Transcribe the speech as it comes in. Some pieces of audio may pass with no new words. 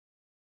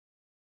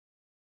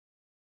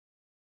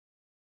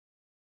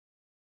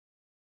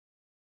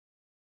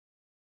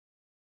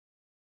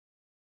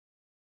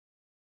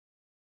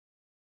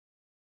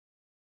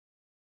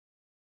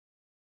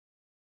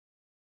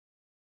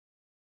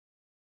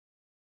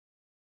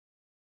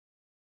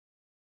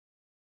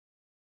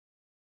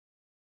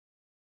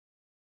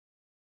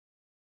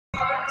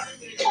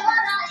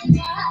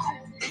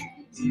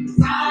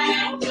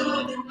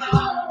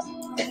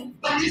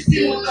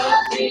still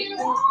love me.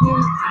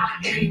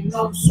 I ain't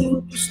no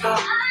superstar.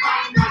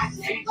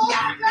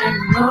 And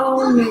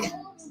lonely.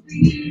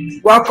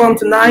 Welcome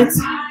tonight.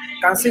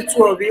 Can see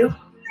two of you.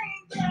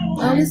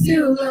 I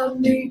still love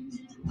me.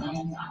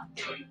 Not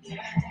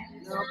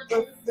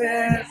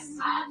perfect.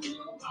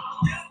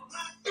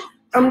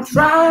 I'm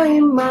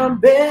trying my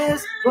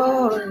best,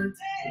 but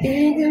it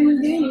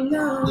ain't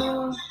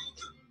enough.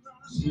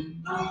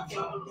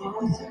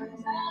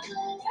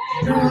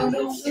 I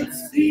don't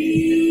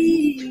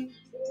succeed.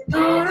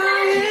 No,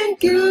 I ain't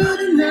good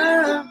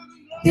enough.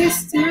 You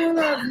still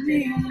love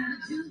me.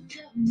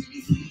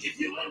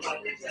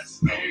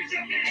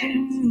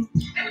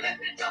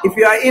 If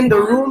you are in the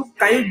room,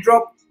 can you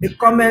drop a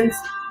comment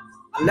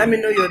and let me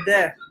know you're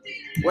there?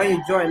 When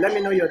you join, let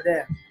me know you're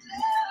there.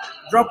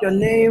 Drop your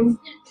name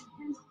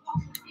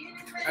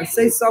and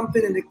say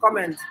something in the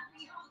comment.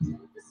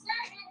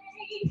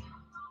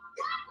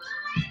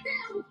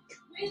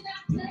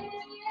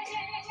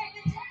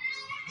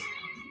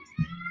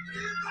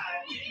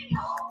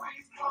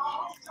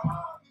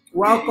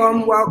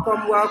 Welcome,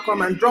 welcome,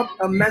 welcome, and drop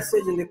a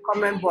message in the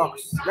comment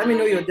box. Let me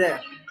know you're there.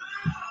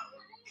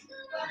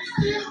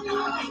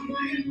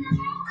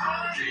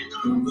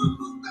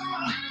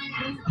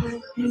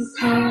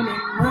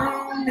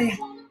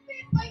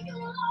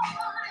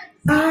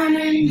 I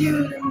need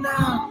you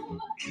now.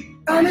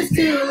 And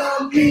still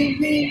love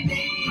me.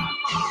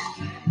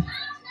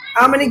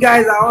 How many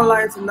guys are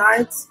online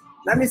tonight?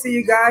 Let me see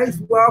you guys.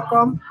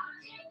 Welcome.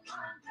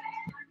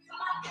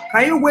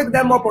 Can you wake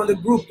them up on the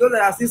group? Those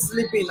that are still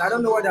sleeping, I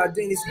don't know what they are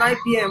doing. It's 9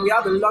 p.m. We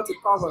have a lot to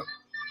cover.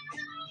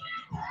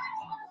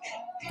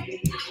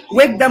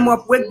 Wake them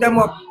up, wake them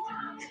up.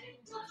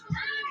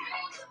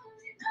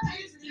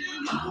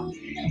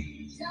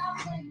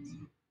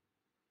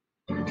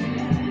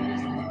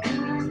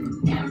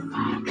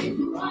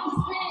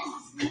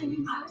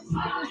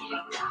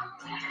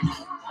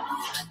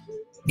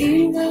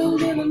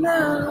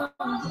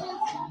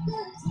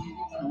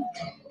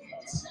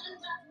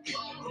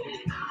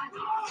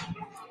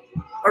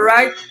 All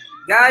right,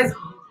 guys.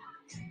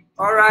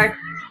 All right.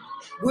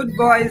 Good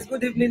boys.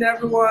 Good evening,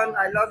 everyone.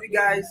 I love you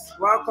guys.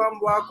 Welcome,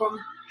 welcome.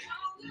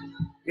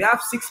 We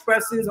have 6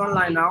 persons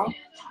online now.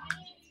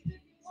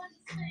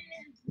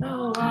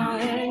 No, I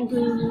ain't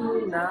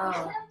good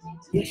now.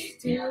 You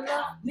still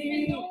love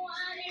me.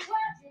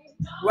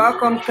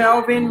 Welcome,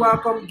 Kelvin.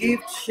 Welcome,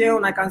 Gift.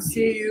 Shaun, I can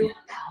see you.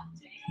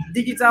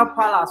 Digital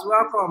Palace.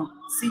 Welcome,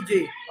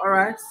 CJ. All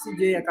right,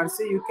 CJ, I can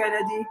see you.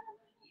 Kennedy.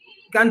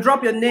 You can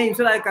drop your name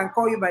so that I can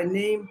call you by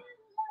name.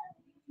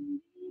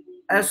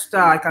 Esther,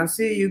 I can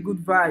see you. Good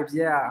vibes.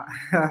 Yeah.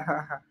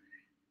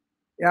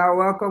 Yeah,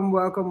 welcome,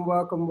 welcome,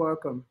 welcome,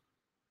 welcome.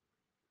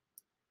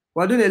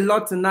 We're doing a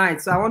lot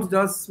tonight, so I want to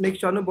just make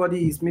sure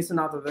nobody is missing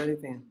out of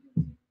anything.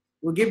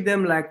 We'll give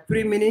them like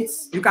 3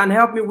 minutes. You can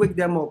help me wake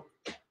them up.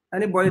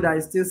 Anybody that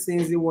is still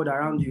seeing the word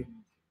around you,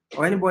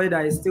 or anybody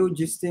that is still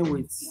gisting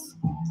with,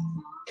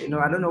 you know,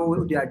 I don't know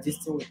who they are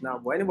gisting with now,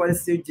 but anybody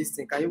still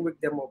gisting, can you wake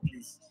them up,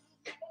 please?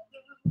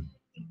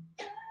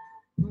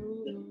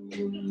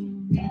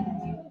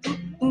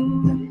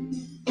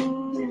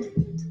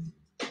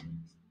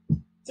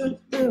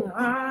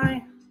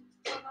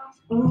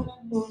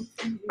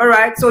 All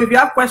right, so if you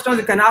have questions,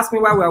 you can ask me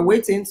while we're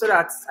waiting so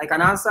that I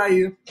can answer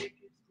you.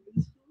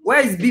 Where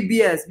is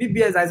BBS?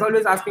 BBS is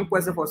always asking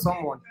questions for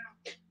someone.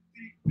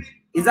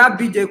 Is that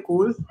BJ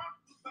cool?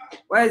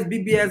 Where is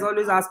BBS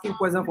always asking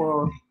questions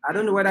for? I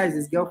don't know whether it's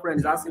his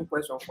girlfriend is asking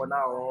questions for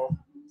now, or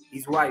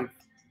his wife,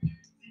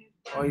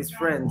 or his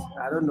friend.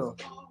 I don't know.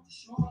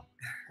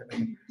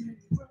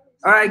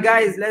 All right,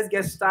 guys, let's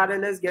get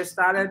started. Let's get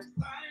started.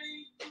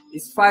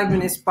 It's 5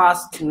 minutes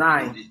past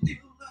 9.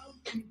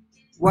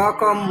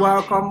 Welcome,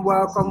 welcome,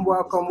 welcome,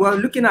 welcome. We're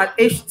looking at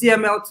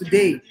HTML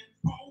today.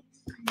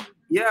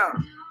 Yeah.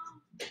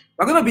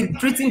 We're going to be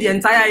treating the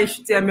entire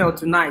HTML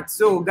tonight.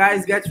 So,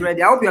 guys, get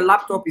ready. I hope your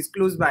laptop is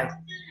close by.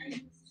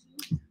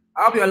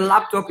 I hope your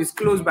laptop is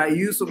close by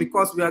you. So,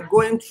 because we are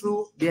going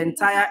through the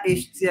entire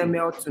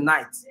HTML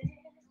tonight.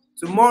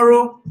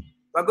 Tomorrow,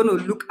 we're going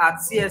to look at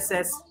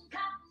CSS,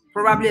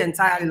 probably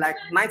entirely, like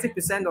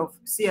 90% of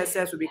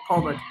CSS will be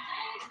covered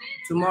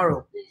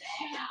tomorrow.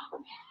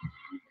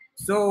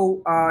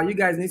 So you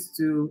guys need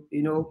to,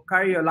 you know,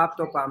 carry your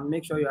laptop and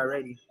make sure you are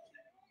ready.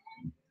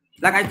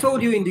 Like I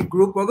told you in the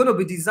group, we're going to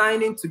be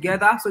designing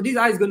together. So this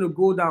is going to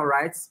go down,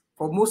 right,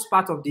 for most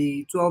part of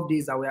the 12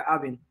 days that we're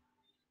having.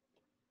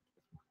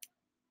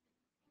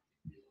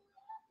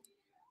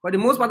 For the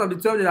most part of the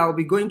 12 days I will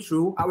be going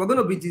through, we're going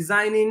to be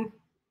designing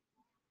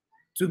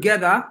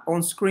together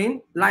on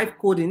screen, live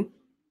coding.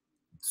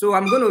 So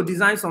I'm going to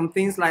design some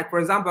things like, for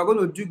example, we're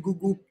going to do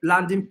Google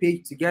landing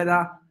page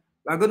together.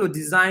 We're going to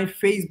design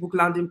Facebook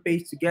landing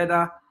page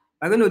together.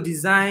 We're going to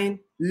design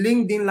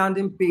LinkedIn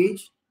landing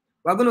page.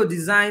 We're going to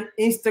design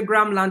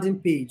Instagram landing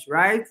page,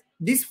 right?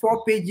 These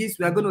 4 pages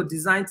we're going to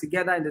design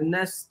together in the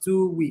next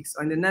 2 weeks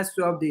or in the next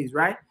 12 days,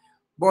 right?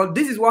 But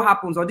this is what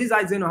happens, or this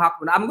is going to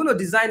happen. I'm going to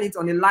design it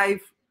on a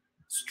live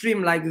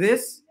stream like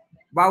this,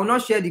 but I will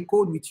not share the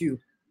code with you.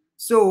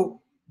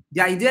 So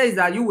The idea is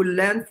that you will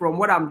learn from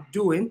what I'm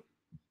doing,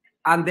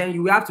 and then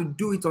you will have to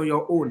do it on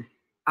your own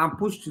and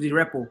push to the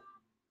repo.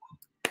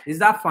 Is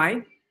that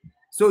fine?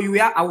 So you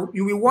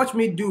will watch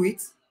me do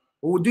it.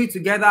 We will do it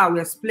together. I will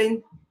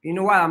explain, you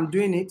know, while I'm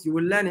doing it. You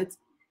will learn it.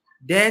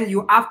 Then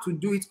you have to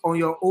do it on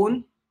your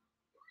own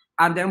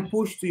and then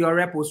push to your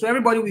repo. So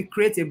everybody will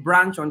create a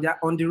branch on the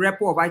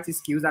repo of IT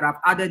skills that I've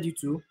added you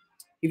to.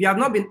 If you have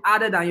not been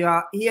added and you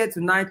are here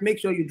tonight, make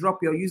sure you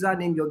drop your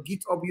username, your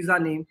GitHub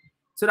username,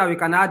 so that we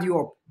can add you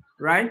up,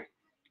 right?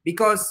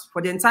 Because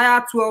for the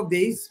entire 12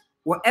 days,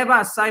 whatever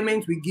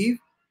assignment we give,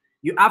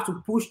 you have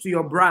to push to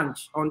your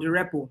branch on the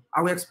repo.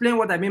 I will explain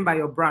what I mean by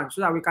your branch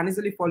so that we can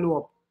easily follow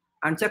up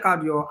and check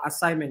out your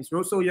assignments.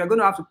 So you're going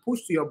to have to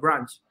push to your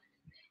branch.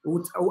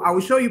 I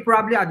will show you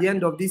probably at the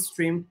end of this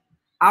stream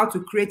how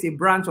to create a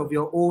branch of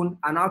your own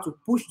and how to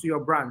push to your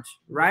branch,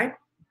 right?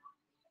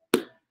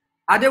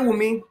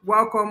 Adewumi,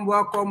 welcome,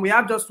 welcome. We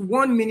have just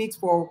 1 minute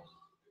of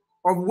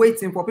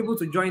waiting for people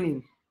to join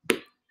in.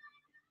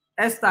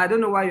 Esther, I don't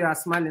know why you are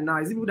smiling now.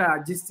 Is it people that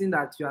are gisting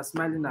that you are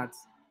smiling at?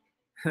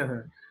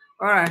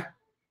 All right.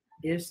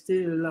 You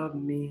still love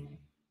me.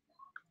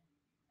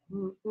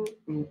 All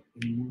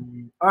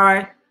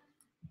right.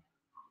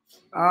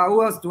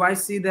 Who else do I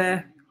see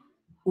there?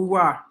 Who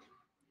are?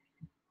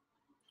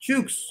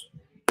 Chooks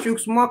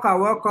Moka,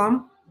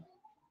 welcome.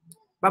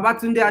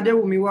 Babatunde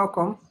Adewumi,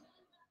 welcome.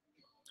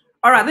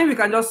 All right, I think we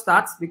can just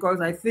start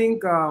because I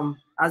think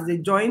as they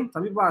join,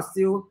 some people are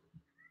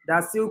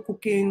still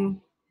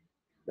cooking.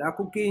 They are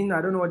cooking.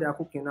 I don't know what they are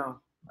cooking now.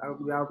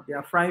 They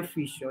are frying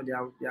fish or they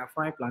are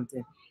frying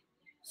plantain.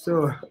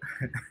 So,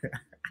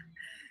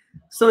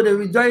 so they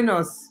will join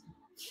us.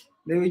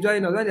 They will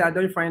join us when they are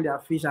done frying their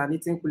fish and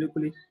eating kuli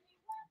kuli.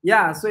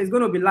 Yeah, so it's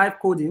going to be live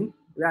coding.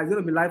 Yeah, it's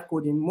going to be live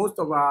coding. Most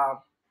of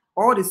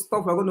all the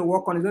stuff we're going to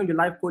work on is going to be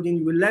live coding.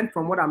 You will learn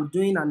from what I'm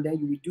doing and then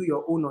you will do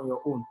your own on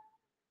your own.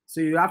 So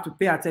you have to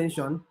pay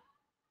attention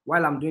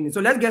while I'm doing it.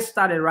 So let's get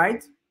started,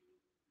 right?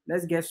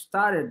 Let's get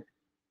started.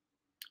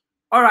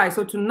 All right,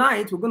 so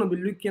tonight we're going to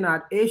be looking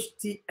at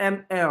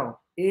HTML.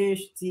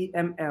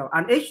 HTML.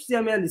 And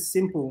HTML is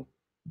simple.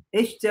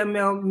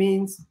 HTML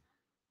means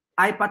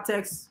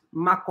hypertext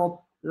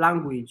markup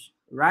language,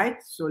 right?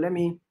 So let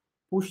me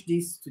push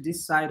this to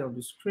this side of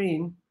the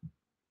screen.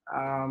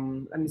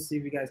 Let me see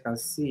if you guys can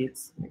see it.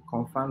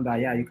 Confirm that.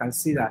 Yeah, you can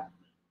see that.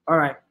 All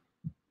right.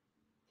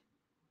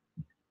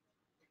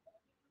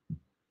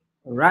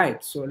 All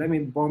right, so let me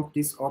bump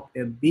this up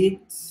a bit.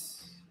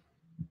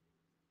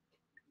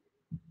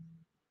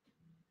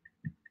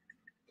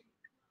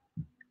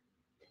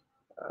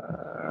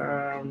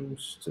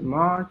 It's too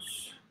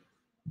much.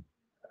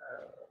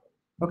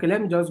 Okay,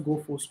 let me just go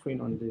full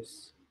screen on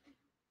this.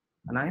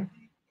 Can I?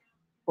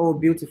 Oh,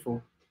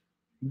 beautiful.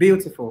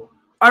 Beautiful.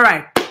 All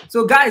right,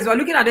 so guys, we're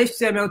looking at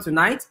HTML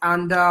tonight,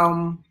 and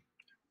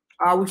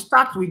I will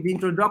start with the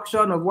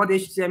introduction of what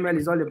HTML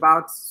is all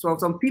about. So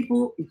some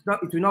people, it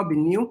will not be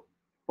new.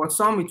 For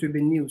some, it will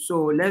be new.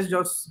 So let's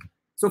just,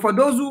 so for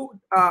those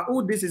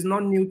who this is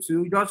not new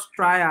to, just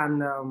try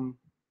and,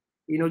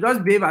 you know,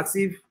 just behave as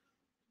if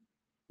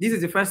this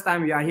is the first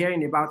time you are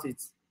hearing about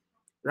it,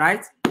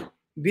 right?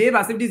 Behave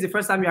as if this is the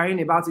first time you are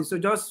hearing about it. So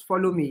just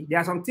follow me. There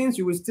are some things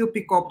you will still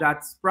pick up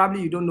that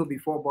probably you don't know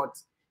before, but,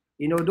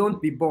 you know,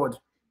 don't be bored.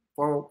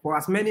 For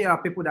as many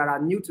people that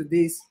are new to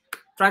this,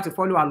 try to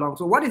follow along.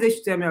 So what is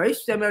HTML?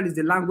 HTML is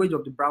the language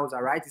of the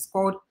browser, right? It's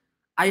called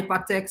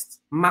hypertext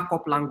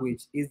markup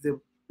language. It's the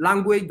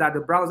language that the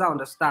browser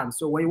understands.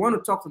 So when you want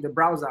to talk to the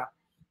browser,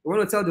 you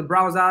want to tell the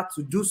browser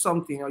to do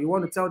something, or you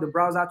want to tell the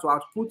browser to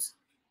output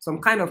some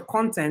kind of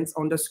content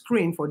on the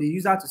screen for the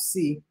user to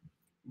see,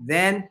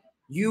 then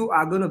you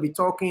are going to be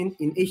talking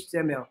in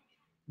HTML.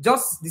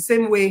 Just the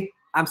same way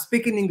I'm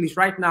speaking English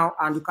right now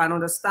and you can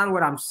understand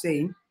what I'm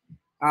saying.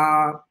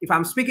 If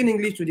I'm speaking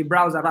English to the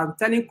browser, if I'm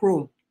telling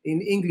Chrome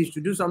in English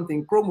to do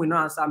something, Chrome will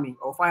not answer me,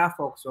 or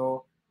Firefox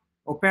or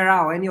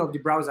Opera or any of the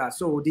browsers.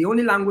 So the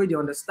only language they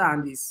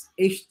understand is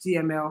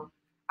HTML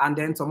and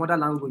then some other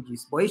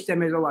languages. But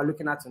HTML is what we're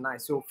looking at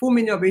tonight. So full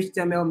meaning of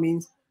HTML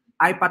means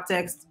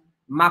hypertext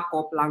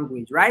markup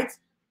language, right?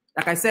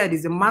 Like I said,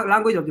 it's the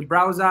language of the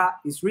browser.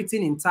 It's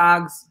written in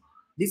tags.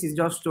 This is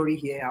just story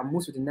here. I'll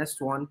move to the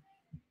next one.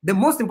 The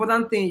most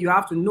important thing you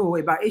have to know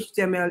about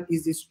HTML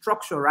is the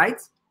structure,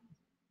 right?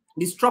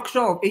 The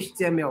structure of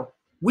HTML,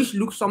 which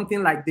looks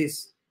something like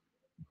this,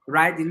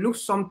 right? It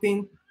looks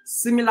something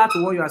similar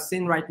to what you are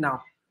seeing right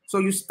now. So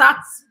you start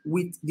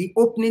with the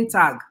opening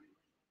tag,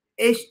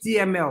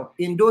 HTML,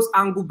 in those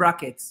angle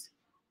brackets,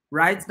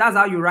 right? That's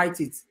how you write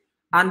it.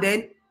 And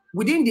then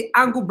within the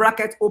angle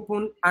bracket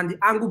open and the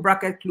angle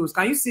bracket close,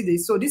 can you see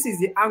this? So this is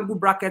the angle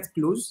bracket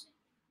close,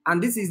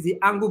 and this is the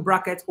angle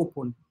bracket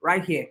open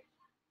right here.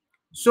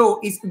 So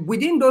it's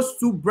within those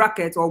two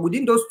brackets or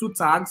within those two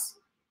tags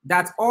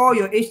that all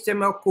your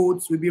HTML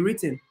codes will be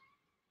written.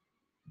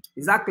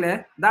 Is that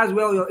clear? That's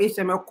where your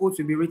HTML codes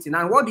will be written.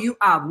 And what do you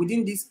have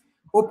within this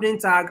opening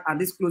tag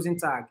and this closing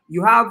tag?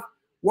 You have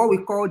what we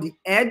call the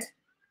head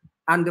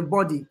and the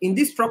body. In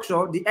this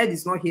structure, the head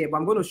is not here, but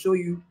I'm going to show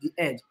you the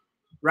head,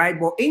 right?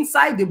 But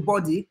inside the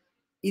body,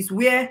 is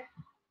where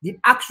the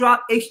actual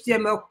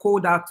HTML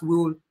code that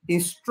will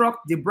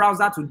instruct the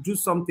browser to do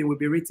something will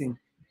be written.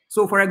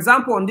 So for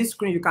example, on this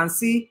screen, you can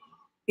see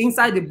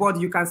inside the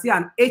body, you can see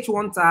an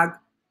H1 tag,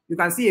 you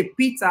can see a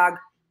P tag,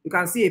 you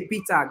can see a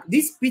P tag.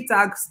 This P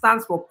tag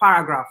stands for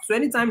paragraph. So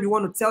anytime you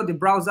want to tell the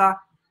browser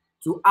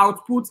to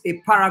output a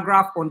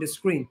paragraph on the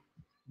screen,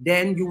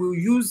 then you will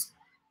use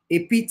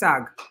a P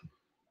tag,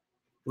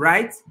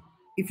 right?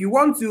 If you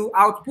want to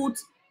output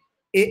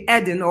a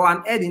heading or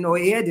an heading or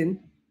a heading,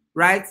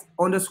 right,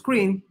 on the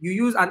screen, you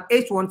use an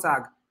H1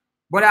 tag.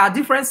 But there are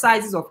different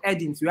sizes of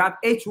headings. You have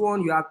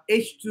H1, you have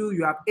H2,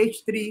 you have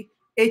H3,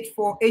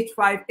 H4,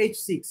 H5,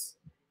 H6,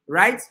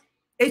 right?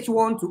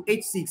 H1 to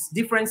H6,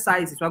 different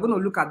sizes. We're going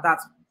to look at that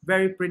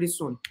very pretty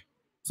soon.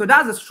 So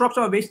that's the structure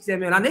of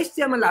HTML. And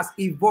HTML has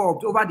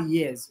evolved over the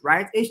years,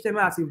 right?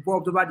 HTML has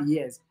evolved over the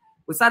years.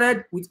 We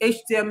started with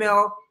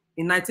HTML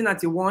in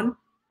 1991,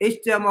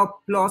 HTML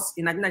plus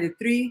in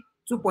 1993,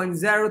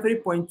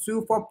 2.0,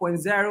 3.2,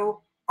 4.0,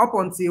 up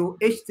until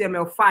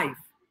HTML5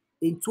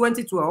 in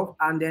 2012,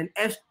 and then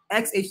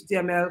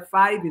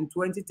XHTML5 in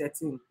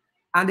 2013.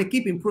 And they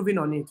keep improving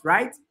on it,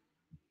 right?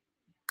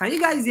 Can you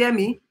guys hear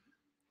me?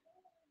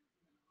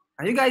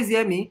 Can you guys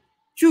hear me?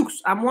 Chooks,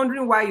 I'm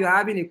wondering why you're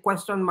having a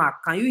question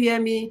mark. Can you hear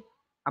me?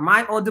 Am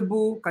I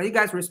audible? Can you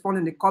guys respond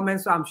in the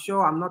comments so I'm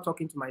sure I'm not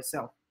talking to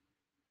myself?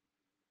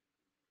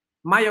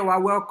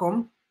 Mayowa,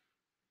 welcome.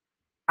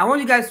 I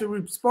want you guys to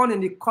respond in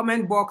the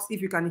comment box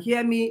if you can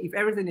hear me, if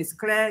everything is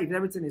clear, if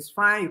everything is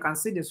fine, you can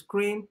see the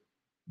screen,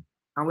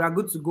 and we are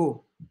good to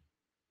go.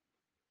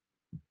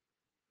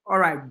 All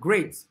right,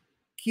 great.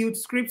 Cute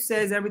script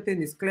says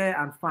everything is clear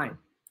and fine.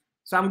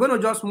 So I'm going to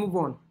just move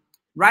on,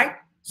 right?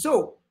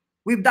 So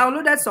we've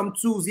downloaded some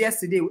tools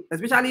yesterday,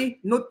 especially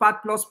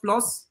Notepad++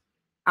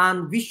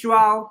 and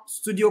Visual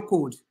Studio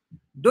Code.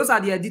 Those are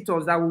the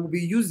editors that we'll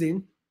be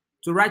using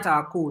to write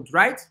our code,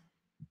 right?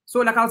 So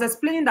like I was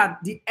explaining that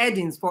the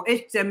headings for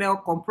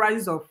HTML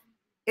comprises of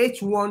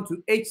H1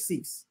 to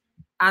H6,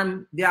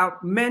 and they are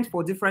meant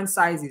for different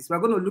sizes. We're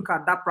going to look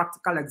at that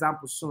practical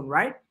example soon,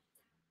 right?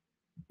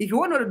 If you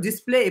want to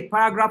display a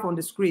paragraph on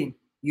the screen,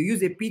 you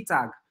use a P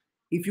tag.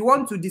 If you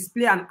want to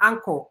display an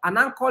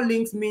anchor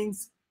links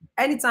means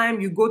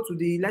anytime you go to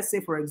the, let's say,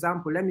 for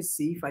example, let me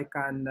see if I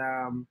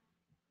can,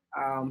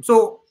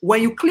 so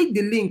when you click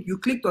the link, you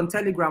clicked on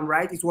Telegram,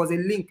 right? It was a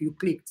link you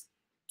clicked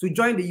to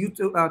join the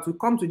YouTube, to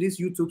come to this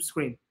YouTube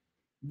screen.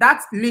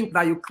 That link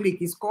that you click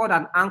is called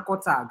an anchor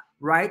tag,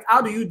 right?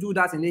 How do you do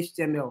that in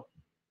HTML?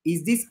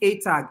 Is this a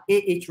tag,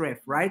 ahref,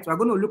 right? We're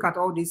going to look at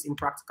all this in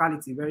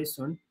practicality very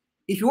soon.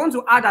 If you want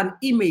to add an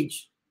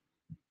image,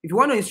 if you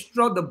want to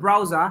instruct the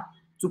browser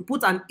to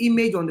put an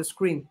image on the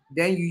screen,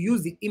 then you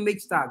use the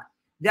image tag.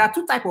 There are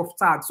two types of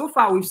tags. So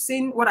far, we've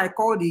seen what I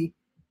call the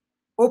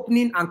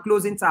opening and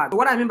closing tag. So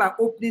what I mean by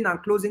opening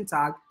and closing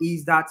tag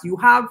is that you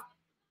have,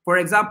 for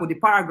example, the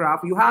paragraph,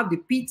 you have the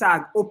P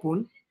tag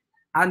open,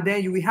 and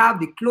then you will have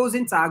the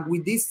closing tag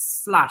with this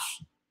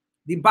slash,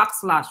 the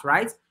backslash,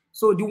 right?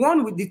 So the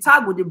one with the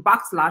tag with the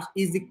backslash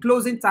is the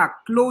closing tag,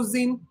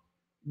 closing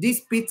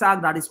this P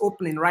tag that is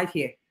opening right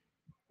here,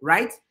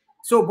 right?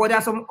 So, but there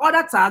are some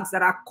other tags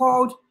that are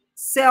called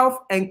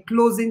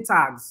self-enclosing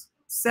tags,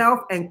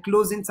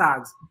 self-enclosing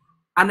tags.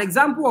 An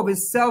example of a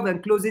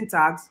self-enclosing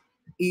tags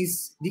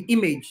is the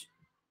image,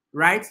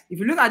 right? If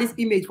you look at this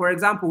image, for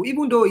example,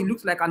 even though it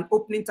looks like an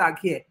opening tag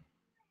here,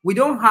 we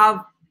don't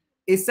have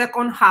a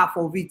second half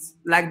of it,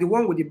 like the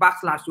one with the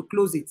backslash to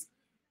close it.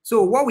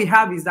 So what we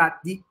have is that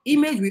the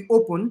image we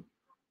open,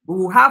 we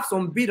will have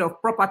some bit of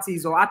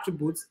properties or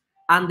attributes,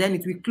 and then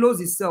it will close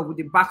itself with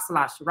the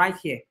backslash right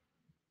here,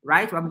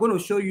 right? I'm going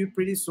to show you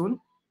pretty soon.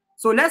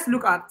 So let's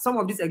look at some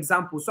of these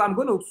examples. So I'm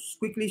going to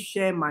quickly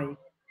share my,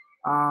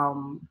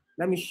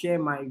 let me share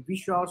my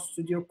Visual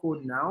Studio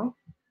Code now.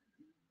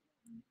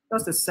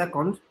 Just a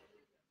second.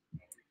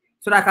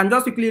 So that I can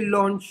just quickly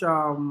launch,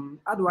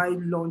 how do I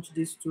launch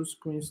these two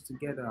screens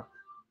together?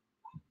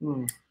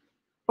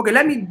 Okay,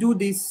 let me do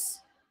this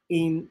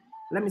in,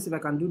 let me see if I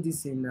can do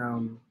this in,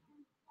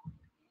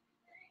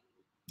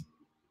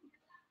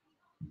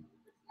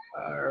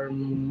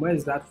 where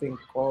is that thing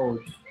called?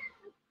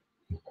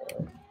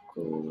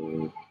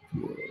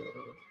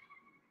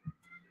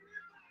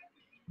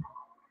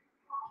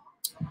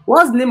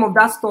 What's the name of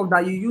that stuff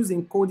that you use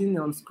in coding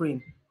on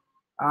screen?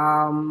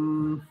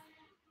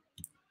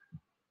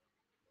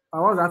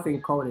 What's that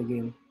thing called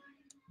again?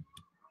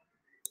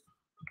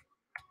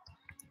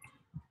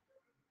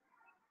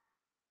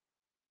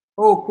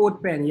 Oh,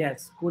 CodePen,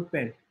 yes,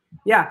 CodePen.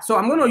 Yeah, so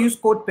I'm going to use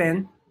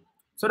CodePen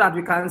so that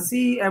we can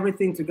see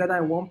everything together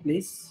in one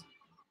place.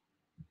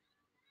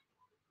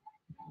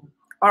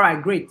 All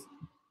right, great.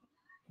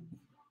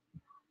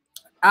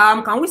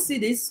 Can we see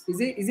this?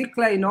 Is it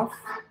clear enough?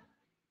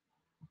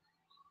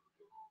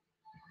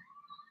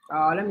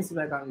 Let me see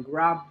if I can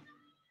grab.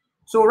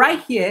 So right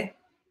here,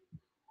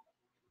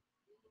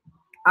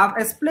 I've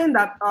explained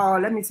that.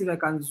 Let me see if I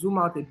can zoom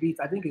out a bit.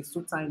 I think it's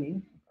too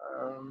tiny.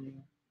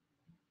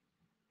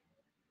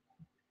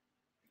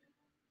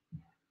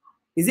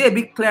 Is it a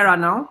bit clearer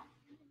now?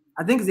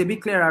 I think it's a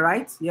bit clearer,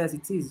 right? Yes,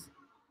 it is.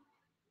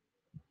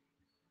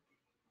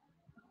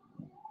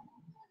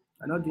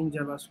 I'm not doing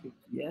JavaScript.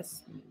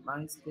 Yes,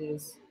 minimize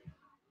this.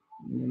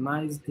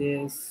 Minimize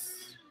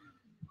this.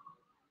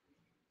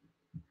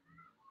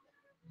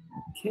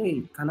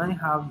 Okay, can I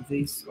have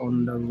this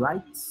on the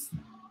right?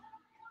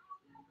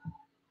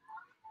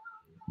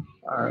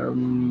 How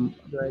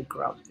do I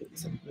grab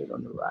this and put it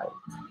on the right?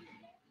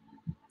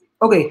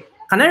 Okay,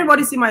 can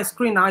everybody see my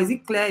screen now? Is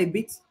it clear a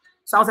bit?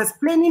 So I was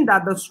explaining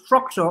that the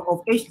structure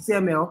of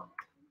HTML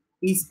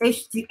is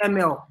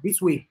HTML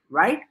this way,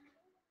 right?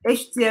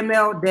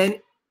 HTML, then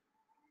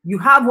you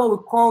have what we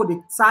call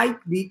the type,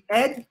 the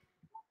head.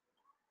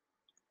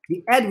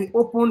 The head we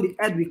open, the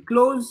head we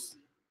close.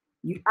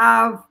 You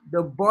have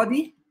the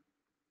body,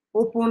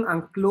 open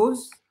and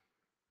close,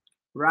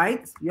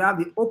 right? You have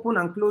the open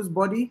and close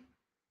body.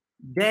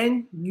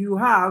 Then you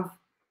have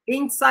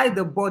inside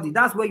the body,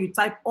 that's where you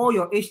type all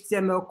your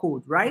HTML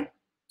code, right?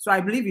 So I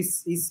believe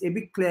it's a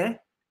bit clear.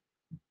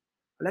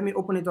 Let me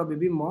open it up a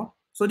bit more.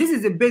 So this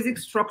is the basic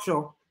structure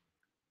of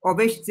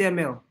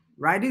HTML,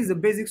 right? This is the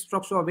basic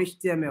structure of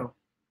HTML.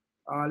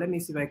 Let me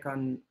see if I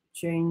can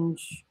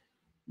change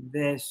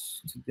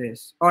this to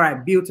this. All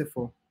right,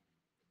 beautiful,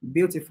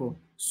 beautiful.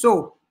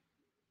 So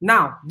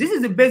now this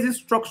is the basic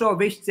structure of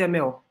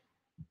HTML.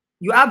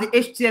 You have the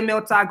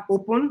HTML tag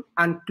open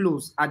and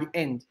close at the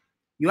end.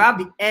 You have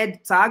the head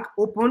tag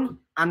open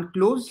and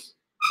close.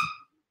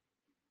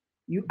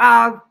 You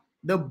have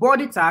the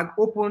body tag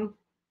open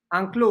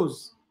and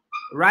close,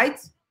 right?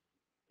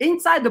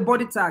 Inside the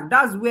body tag,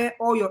 that's where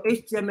all your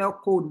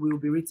HTML code will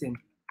be written.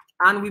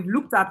 And we've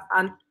looked at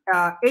an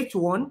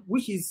H1,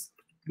 which is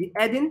the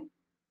heading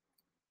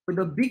with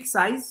the big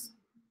size,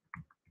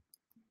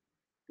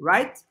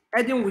 right?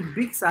 Heading with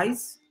big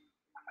size.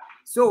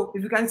 So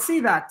if you can see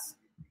that,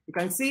 you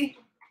can see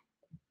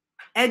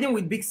heading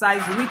with big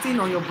size written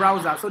on your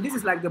browser. So this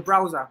is like the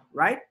browser,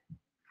 right?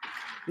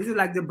 This is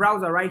like the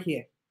browser right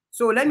here.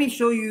 So let me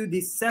show you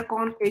the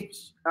second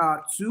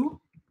H2.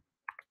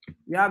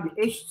 We have the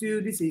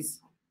H2. This is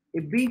a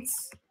bit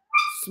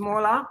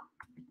smaller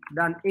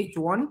than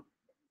H1.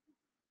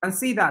 And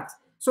see that.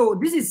 So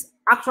this is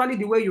actually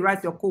the way you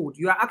write your code.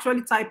 You are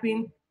actually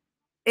typing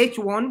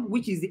H1,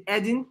 which is the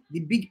heading,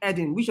 the big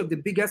heading, which of the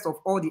biggest of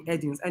all the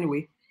headings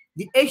anyway.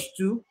 The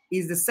H2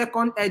 is the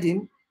second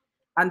heading,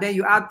 and then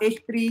you have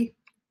H3,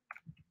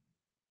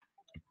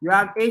 you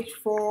have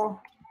H4,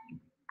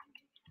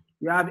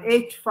 you have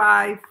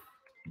H5,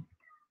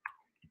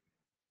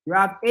 you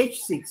have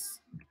H6.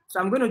 So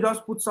I'm going to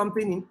just put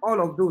something in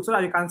all of those so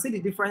that you can see the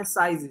different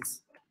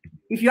sizes.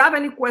 If you have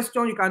any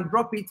question, you can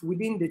drop it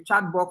within the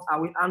chat box. I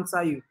will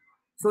answer you.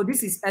 So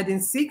this is heading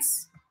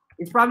 6.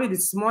 It's probably the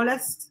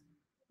smallest.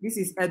 This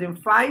is heading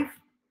 5,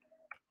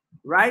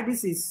 right?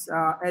 This is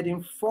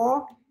heading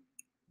 4.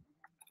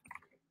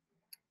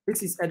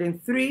 This is heading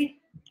 3.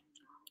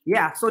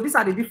 Yeah, so these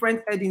are the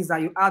different headings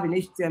that you have in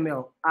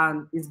HTML,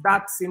 and it's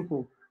that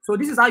simple. So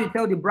this is how you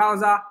tell the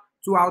browser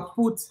to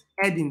output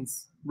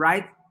headings,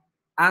 right?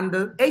 And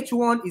the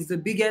H1 is the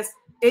biggest,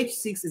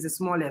 H6 is the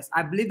smallest.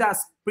 I believe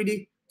that's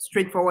pretty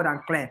straightforward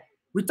and clear.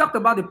 We talked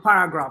about the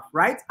paragraph,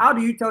 right? How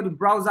do you tell the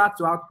browser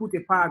to output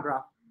a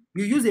paragraph?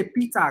 You use a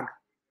P tag,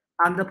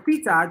 and the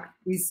P tag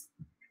is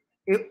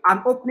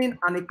an opening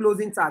and a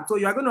closing tag. So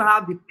you're going to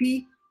have the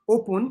P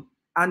open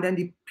and then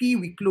the P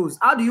we close.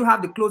 How do you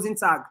have the closing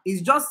tag?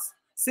 It's just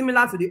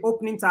similar to the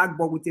opening tag,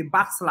 but with a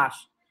backslash.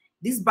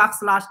 This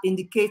backslash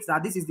indicates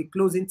that this is the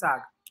closing tag.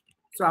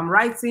 So I'm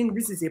writing,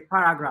 this is a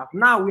paragraph.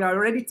 Now we are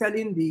already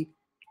telling the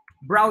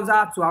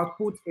browser to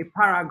output a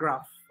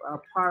paragraph,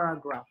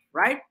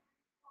 right?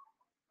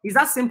 Is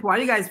that simple? Are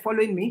you guys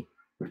following me?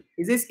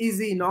 Is this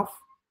easy enough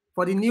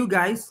for the new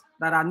guys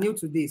that are new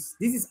to this?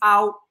 This is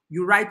how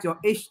you write your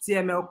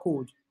HTML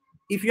code.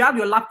 If you have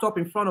your laptop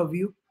in front of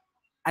you,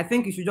 I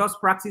think you should just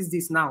practice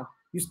this now.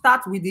 You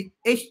start with the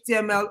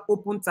HTML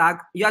open tag.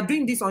 You are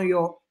doing this on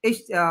your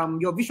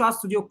Visual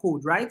Studio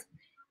Code, right?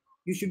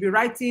 You should be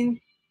writing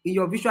in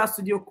your Visual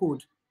Studio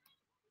Code.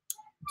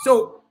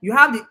 So you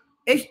have the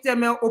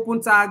HTML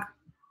open tag,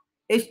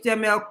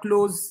 HTML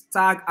close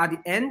tag at the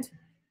end.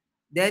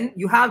 Then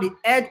you have the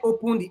head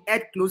open, the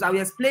head close. I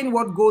will explain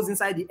what goes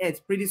inside the head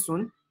pretty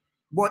soon.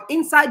 But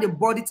inside the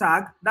body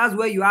tag, that's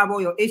where you have all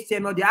your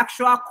HTML, the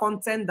actual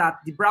content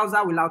that the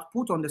browser will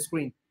output on the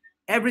screen.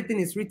 Everything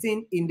is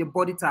written in the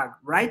body tag,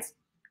 right?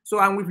 So,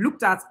 and we've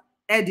looked at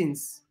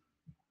headings.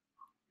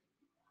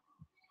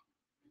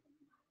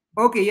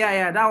 Okay,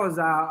 yeah, that was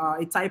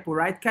a typo,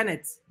 right,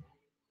 Kenneth?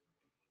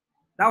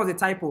 That was a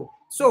typo.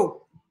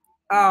 So,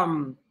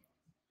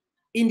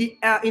 in the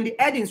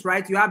headings,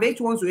 right, you have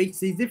H1 to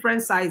H6,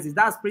 different sizes.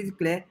 That's pretty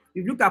clear.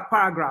 We've looked at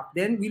paragraph.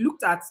 Then we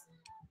looked at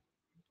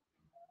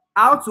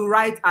how to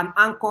write an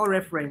anchor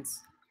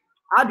reference.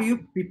 How do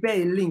you prepare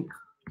a link?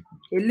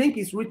 A link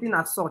is written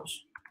as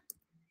such.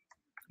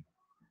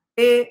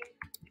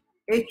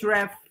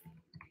 href,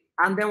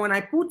 and then when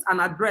I put an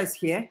address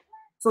here,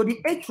 so the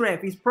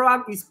href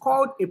is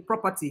called a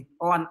property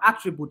or an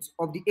attribute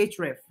of the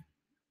href.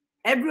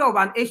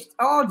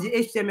 all the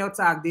HTML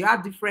tag, they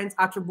have different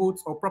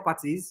attributes or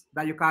properties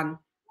that you can,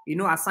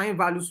 assign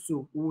values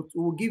to.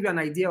 We'll give you an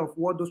idea of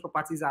what those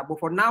properties are. But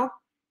for now,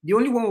 the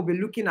only one we'll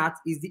be looking at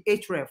is the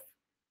href,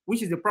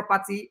 which is the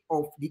property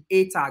of the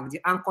A tag, the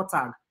anchor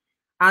tag.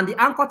 And the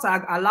anchor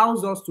tag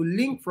allows us to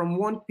link from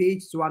one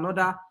page to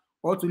another,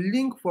 or to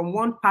link from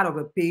one part of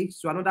a page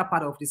to another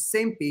part of the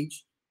same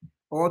page,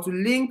 or to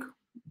link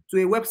to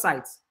a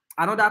website,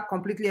 another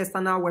completely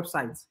external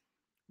website.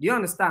 Do you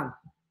understand?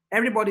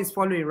 Everybody's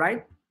following,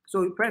 right?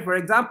 So for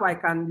example, I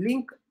can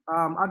link,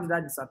 how did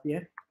that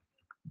disappear?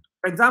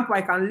 For example,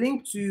 I can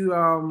link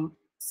to,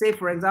 say,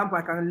 for example,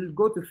 I can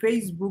go to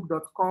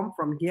facebook.com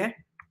from here.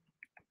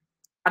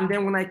 And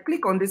then when I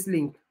click on this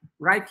link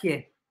right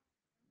here,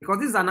 because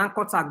this is an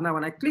anchor tag now,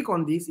 when I click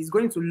on this, it's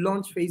going to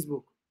launch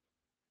Facebook,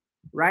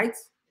 right?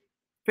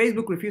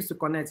 Facebook refused to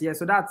connect. Yeah,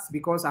 so that's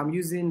because I'm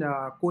using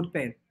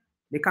CodePen.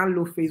 They can't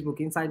load Facebook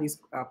inside this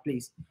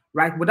place,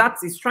 right? But that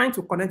is trying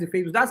to connect to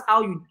Facebook. That's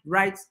how you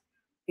write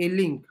a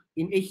link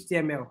in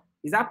HTML.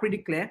 Is that pretty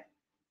clear?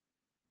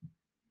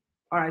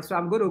 All right, so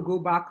I'm going to go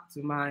back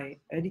to my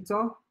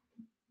editor.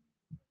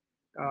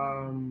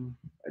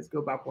 Let's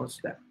go back one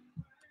step.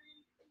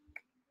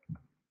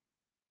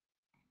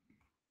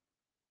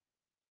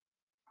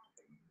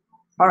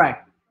 All right,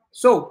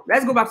 so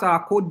let's go back to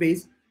our code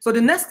base. So the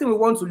next thing we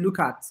want to look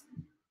at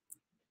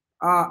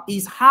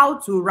is how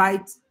to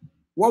write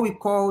what we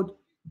called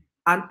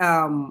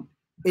a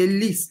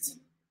list.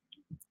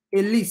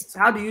 A list.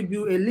 How do you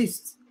do a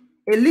list?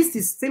 A list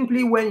is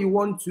simply when you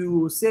want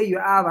to say you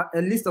have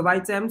a list of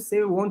items. Say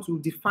we want to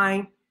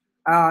define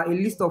a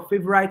list of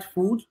favorite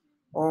food,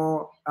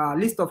 or a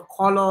list of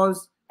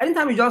colors.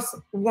 Anytime you just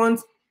want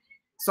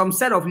some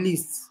set of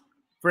lists.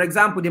 For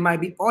example, there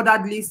might be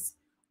ordered lists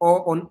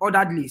or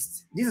unordered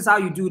lists. This is how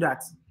you do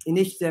that in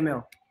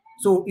HTML.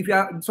 So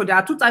there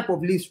are two types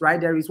of lists, right?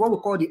 There is what we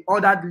call the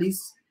ordered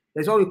list.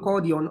 There's what we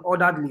call the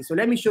unordered list. So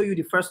let me show you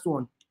the first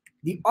one.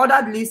 The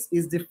ordered list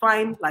is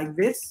defined like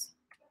this.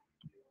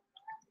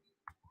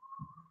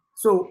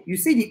 So you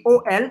see the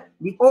OL.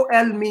 The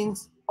OL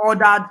means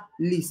ordered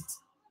list.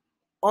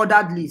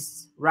 Ordered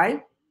list,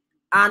 right?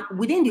 And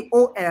within the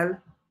OL,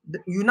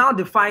 you now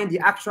define the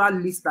actual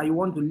list that you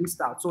want to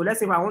list out. So let's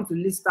say if I want to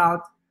list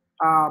out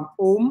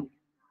home,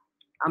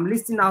 I'm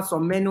listing out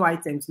some menu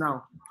items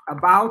now.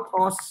 About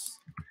us,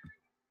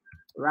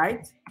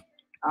 right?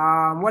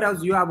 What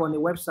else do you have on the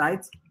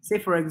website? Say,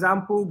 for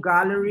example,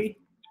 gallery.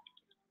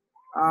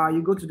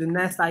 You go to the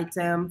next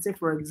item. Say,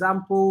 for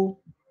example,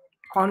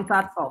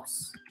 contact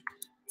us.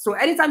 So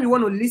anytime you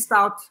want to list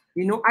out,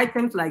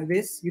 items like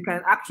this, you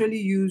can actually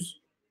use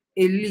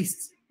a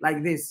list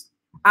like this.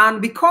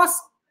 And because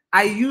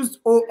I used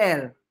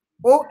OL,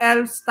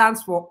 OL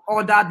stands for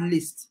ordered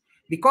list.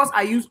 Because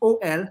I use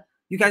OL,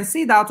 you can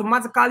see that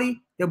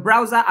automatically the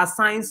browser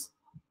assigns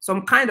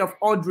some kind of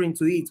ordering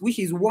to it, which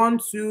is 1,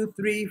 2,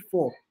 3,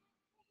 4.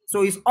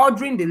 So it's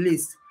ordering the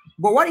list.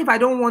 But what if I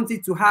don't want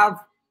it to have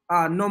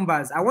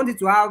numbers? I want it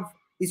to have,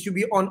 it should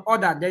be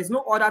unordered. There's no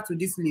order to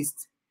this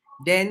list.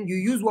 Then you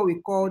use what we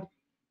call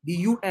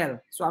the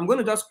UL. So I'm going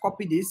to just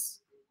copy this.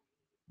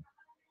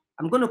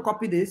 I'm going to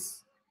copy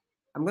this.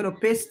 I'm going to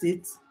paste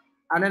it.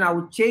 And then I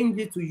will change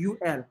it to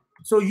UL.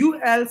 So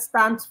UL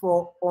stands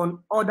for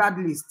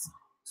unordered list.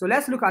 So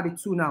let's look at the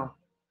two now.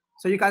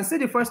 So you can see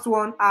the first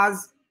one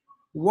as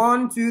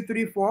 1, 2,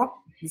 3, 4.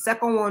 The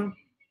second one,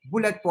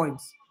 bullet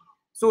points.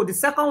 So the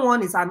second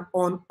one is an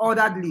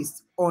unordered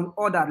list.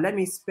 Unordered. Let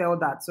me spell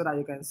that so that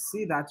you can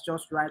see that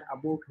just right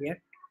above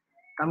here.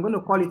 I'm going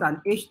to call it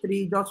an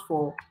H3 just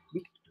for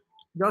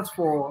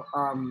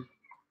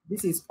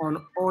this is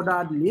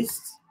unordered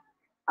list.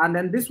 And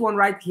then this one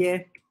right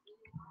here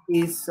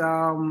is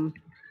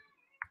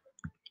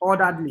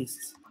ordered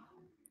list.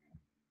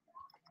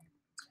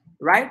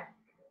 Right?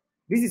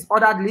 This is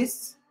ordered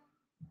list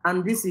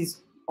and this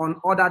is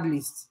unordered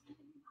list.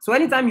 So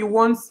anytime you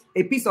want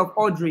a piece of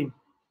ordering,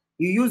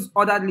 you use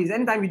ordered list.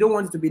 Anytime you don't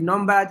want it to be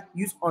numbered,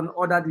 use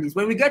unordered list.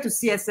 When we get to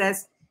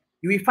CSS,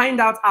 you will find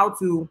out how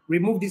to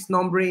remove this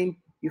numbering.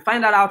 You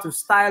find out how to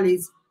style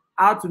it,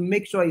 how to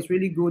make sure it's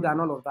really good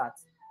and all of that.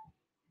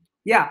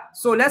 Yeah,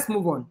 so let's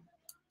move on.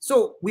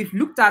 So we've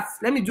looked at,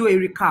 let me do a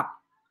recap.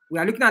 We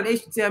are looking at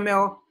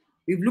HTML.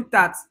 We've looked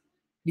at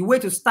the way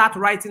to start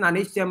writing an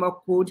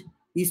HTML code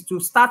is to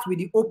start with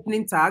the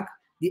opening tag,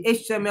 the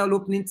HTML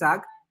opening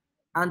tag,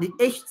 and the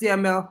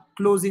HTML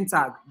closing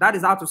tag. That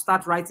is how to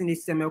start writing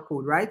HTML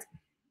code, right?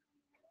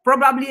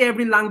 Probably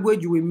every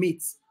language you will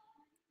meet,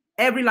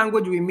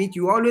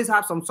 you always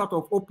have some sort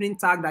of opening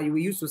tag that you will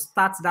use to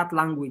start that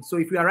language. So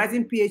if you are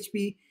writing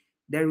PHP,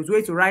 there is a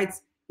way to write,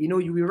 you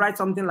will write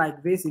something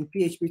like this in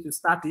PHP to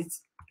start it.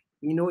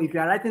 If you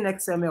are writing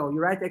XML, you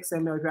write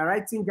XML. If you are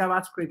writing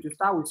JavaScript, you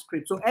start with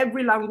script. So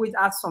every language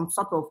has some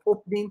sort of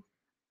opening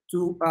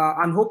to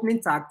an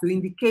opening tag to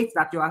indicate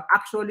that you are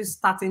actually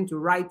starting to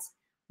write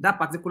that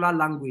particular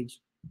language.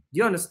 Do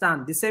you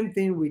understand? The same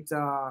thing with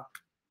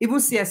even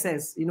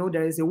CSS,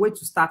 there is a way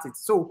to start it.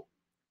 So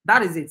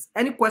that is it.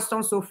 Any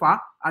questions so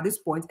far at this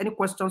point? Any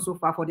questions so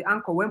far for the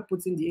anchor when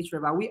putting the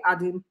href? Are we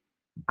adding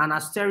an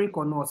asterisk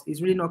or not.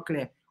 It's really not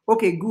clear.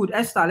 Okay, good.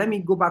 Esther, let me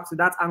go back to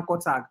that anchor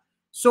tag.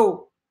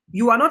 So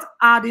you are not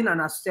adding an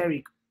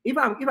asterisk. If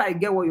I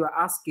get what you are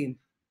asking,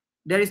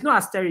 there is no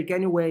asterisk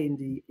anywhere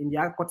in the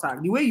anchor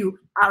tag. The way you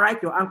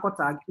write your anchor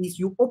tag is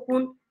you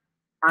open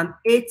an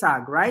A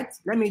tag, right?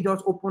 Let me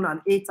just open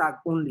an A tag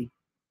only.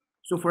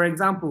 So for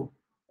example,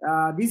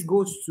 this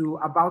goes to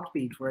about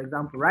page, for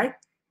example, right?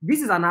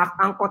 This is an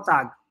anchor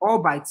tag all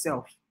by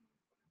itself.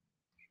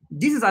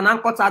 This is an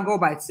anchor tag all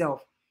by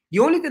itself. The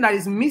only thing that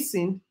is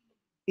missing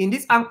in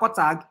this anchor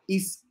tag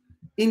is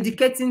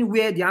indicating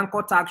where the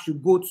anchor tag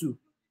should go to.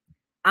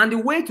 And the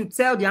way to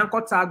tell the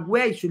anchor tag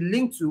where it should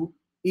link to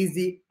is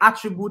the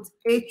attribute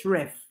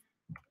href.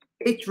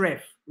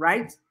 Href,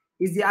 right?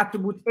 Is the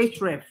attribute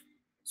href.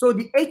 So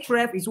the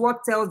href is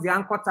what tells the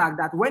anchor tag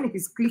that when it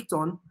is clicked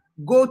on,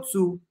 go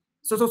to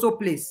so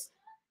place.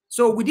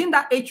 So within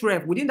that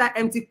href, within that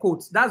empty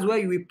quote, that's where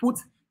you will put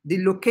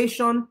the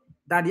location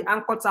that the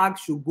anchor tag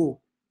should go.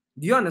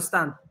 Do you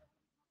understand?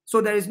 So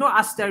there is no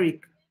asterisk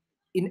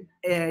in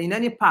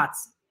any part.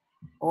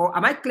 Or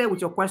am I clear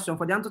with your question?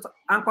 For the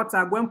anchor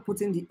tag, when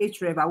putting the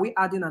href, are we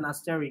adding an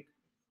asterisk?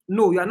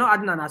 No, you are not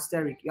adding an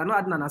asterisk. You are not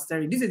adding an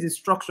asterisk. This is the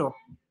structure.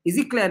 Is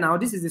it clear now?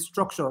 This is the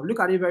structure. Look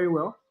at it very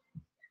well.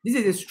 This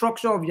is the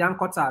structure of the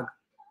anchor tag.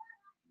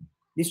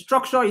 The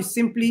structure is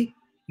simply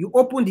you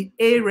open the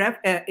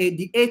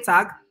A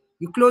tag,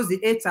 you close the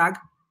A tag.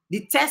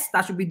 The text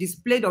that should be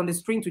displayed on the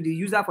screen to the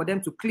user for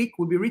them to click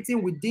will be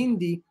written within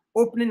the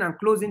opening and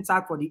closing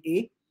tag for the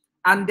A.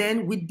 And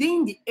then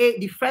within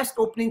the first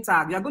opening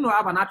tag, you're going to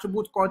have an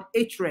attribute called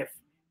href,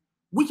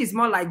 which is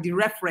more like the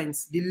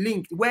reference, the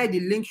link, where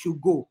the link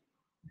should go,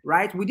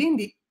 right? Within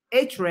the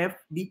href,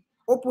 the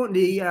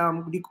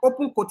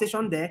open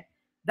quotation there,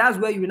 that's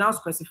where you will now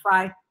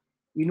specify,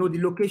 the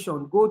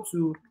location, go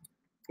to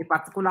a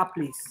particular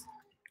place,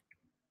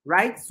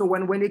 right? So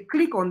when they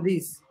click on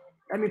this,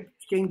 let me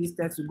change this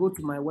text to go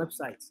to my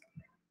website.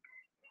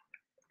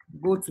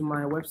 Go to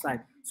my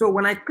website. So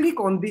when I click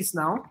on this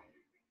now,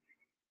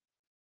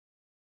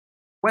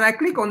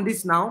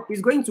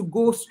 it's going to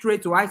go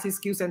straight to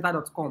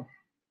itskillcenter.com.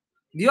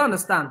 Do you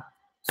understand?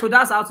 So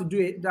that's how to do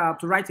it,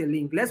 to write a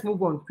link. Let's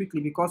move on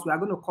quickly because we are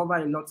going to cover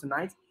a lot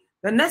tonight.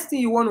 The next thing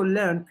you want to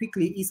learn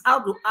quickly is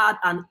how to add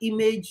an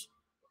image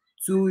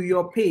to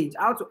your page.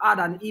 How to add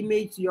an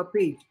image to your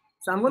page.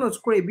 So I'm going to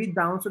scroll a bit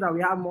down so that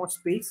we have more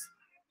space.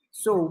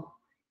 So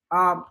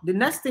the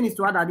next thing is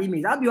to add an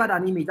image. How do you add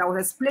an image? I was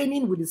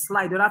explaining with the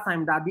slide the other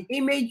time that the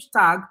image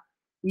tag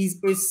is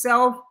a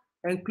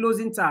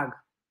self-enclosing tag,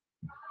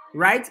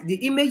 right? The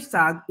image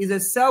tag is a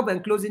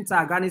self-enclosing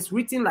tag and it's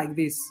written like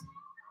this.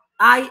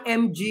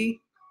 IMG,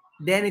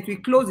 then it will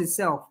close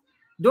itself.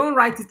 Don't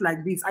write it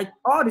like this.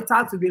 All the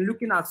tags we've been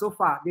looking at so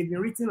far, they've been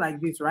written like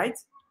this, right?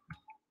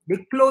 They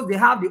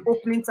have the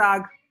opening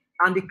tag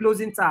and the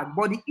closing tag,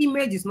 but the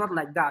image is not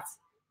like that.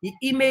 The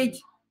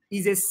image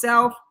is a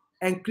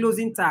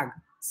self-enclosing tag.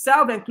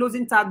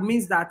 Self-enclosing tag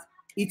means that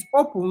it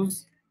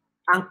opens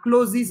and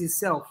closes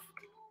itself,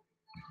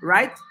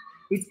 right?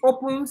 It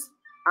opens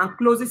and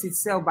closes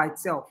itself by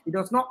itself. It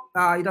does not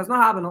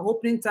have an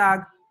opening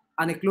tag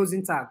and a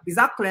closing tag. Is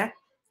that clear?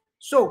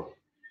 So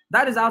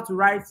that is how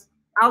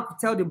to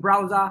tell the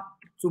browser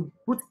to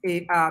put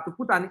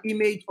an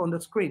image on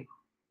the screen.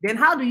 Then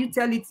how do you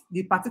tell it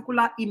the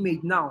particular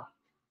image now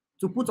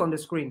to put on the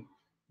screen?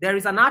 There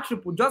is an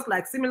attribute just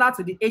like similar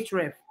to the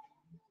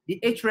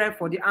href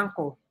for the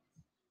anchor.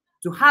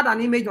 To add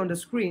an image on the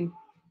screen,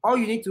 all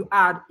you need to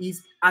add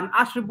is an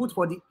attribute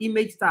for the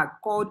image tag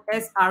called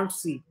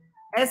src.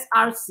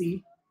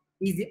 src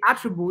is the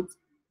attribute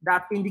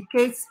that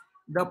indicates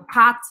the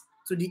path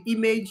to the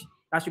image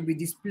that should be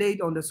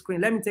displayed on the screen.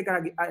 Let me take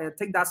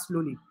that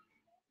slowly.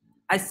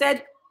 I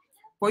said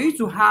for you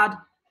to add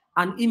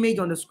an image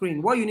on the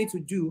screen, what you need to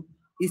do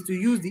is to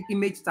use the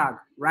image tag,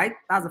 right?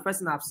 That's the first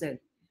thing I've said.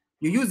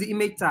 You use the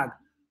image tag.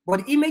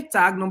 But the image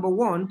tag, number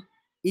one,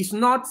 is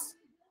not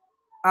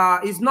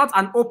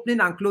an opening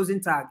and closing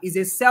tag. It's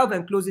a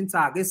self-enclosing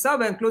tag. A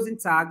self-enclosing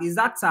tag is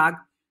that tag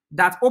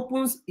that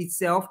opens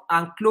itself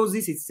and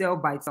closes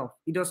itself by itself.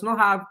 It does not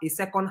have a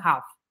second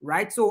half,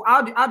 right? So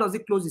how does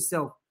it close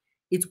itself?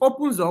 It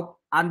opens up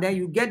and then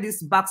you get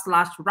this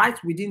backslash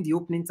right within the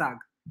opening tag.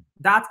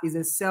 That is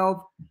a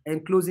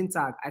self-enclosing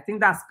tag. I think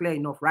that's clear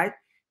enough, right?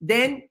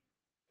 Then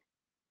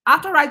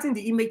after writing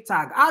the image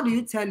tag, how do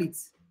you tell it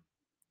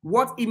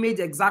what image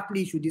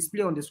exactly should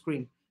display on the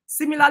screen?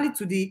 Similarly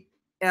to the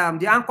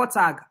anchor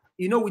tag,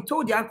 we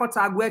told the anchor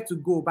tag where to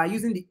go by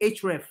using the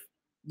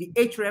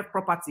href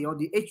property or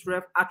the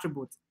href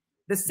attribute.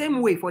 The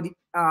same way for the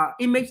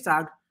image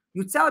tag,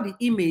 you tell the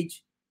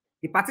image,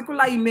 the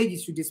particular image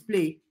it should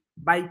display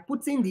by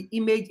putting the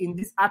image in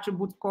this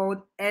attribute called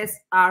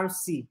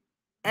src.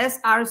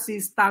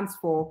 src stands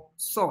for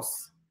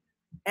source.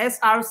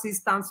 src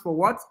stands for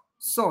what?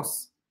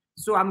 Source.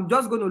 So I'm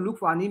just going to look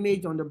for an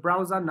image on the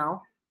browser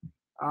now.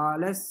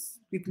 Let's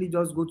quickly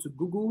just go to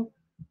Google,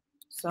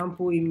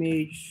 sample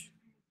image.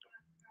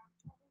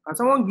 Can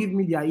someone give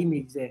me their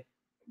image there?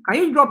 Can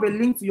you drop a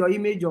link to your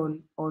image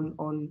on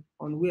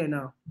where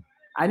now?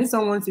 I need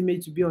someone's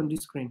image to be on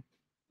this screen.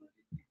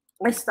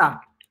 Esther,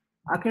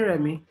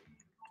 Akinremi,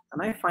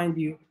 can I find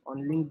you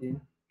on LinkedIn?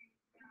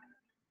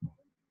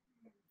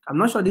 I'm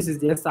not sure this is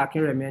the Esther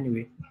Akinremi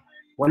anyway.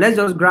 Well, let's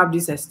just grab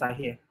this Esther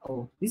here.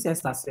 Oh, this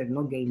Esther said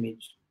not get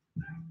image.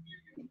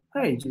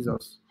 Hey,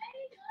 Jesus.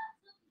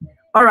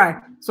 All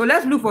right, so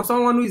let's look for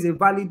someone who is a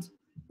valid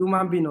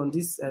human being on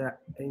this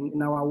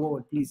in our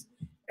world, please.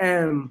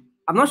 I'm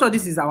not sure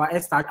this is our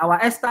Esther.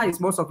 Our Esther is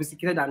more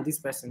sophisticated than this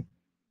person.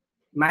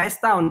 My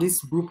Esther on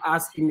this group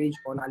has image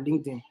on her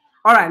LinkedIn.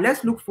 All right,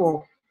 let's look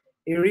for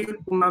a real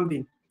human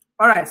being.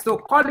 All right, so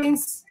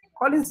Collins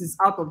is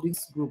out of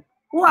this group.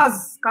 Who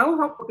has, can we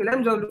help? Okay, let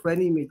me just look for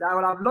any image. I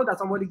would have loved that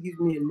somebody gives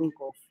me a link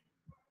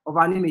of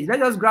an image.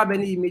 Let's just grab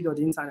any image on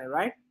the internet,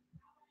 right?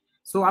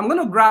 So I'm going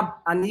to grab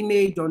an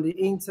image on the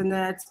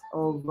internet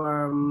of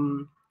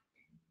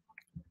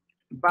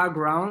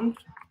background.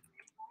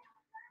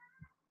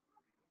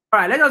 All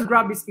right, let's just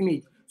grab this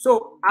image.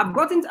 So I'm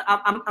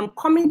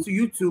coming to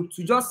YouTube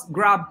to just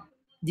grab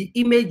the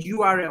image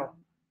URL.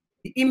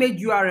 The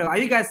image URL. Are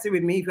you guys still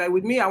with me? If you're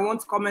with me, I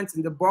want comments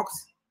in the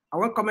box. I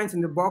want comments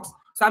in the box.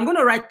 So I'm going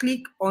to right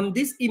click on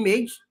this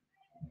image.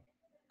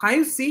 Can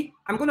you see?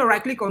 I'm going to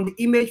right click on the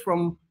image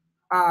from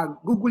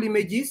Google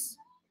Images.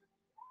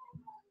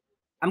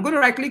 I'm going to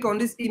right click on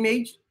this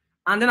image,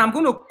 and then I'm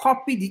going to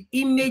copy the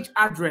image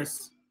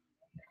address.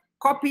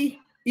 Copy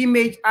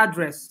image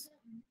address.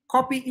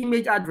 Copy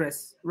image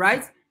address,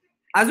 right?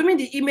 Assuming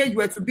the image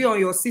were to be on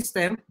your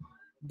system,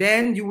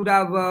 then you would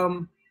have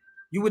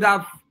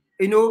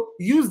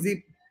used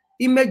the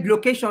image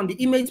location, the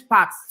image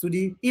path to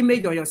the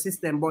image on your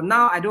system. But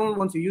now I don't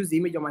want to use the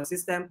image on my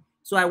system.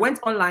 So I went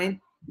online,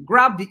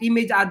 grabbed the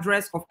image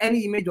address of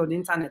any image on the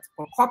internet,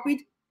 or copied.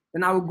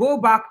 Then I will go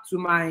back to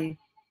my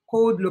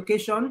code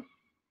location,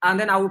 and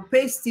then I will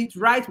paste it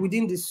right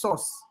within the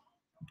source.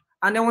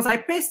 And then once I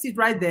paste it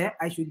right there,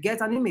 I should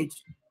get an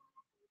image.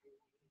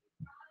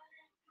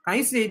 Can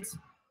you see it?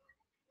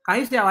 Can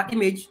you see our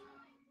image?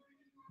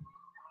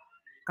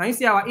 Can you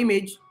see our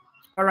image?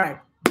 All right.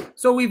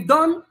 So we've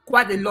done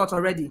quite a lot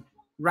already,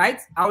 right?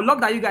 I would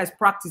love that you guys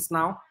practice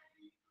now.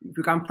 If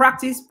you can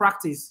practice,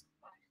 practice.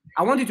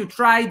 I want you to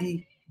try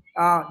the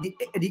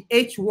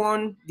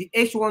H1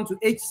 to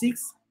H6,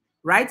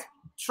 right?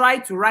 Try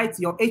to write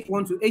your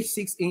H1 to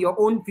H6 in your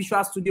own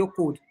Visual Studio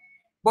Code.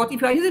 But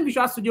if you're using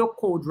Visual Studio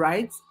Code,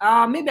 right,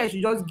 maybe I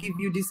should just give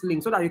you this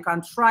link so that you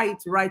can try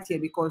it right here,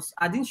 because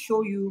I didn't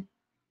show you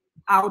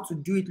how to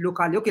do it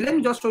locally. Okay, let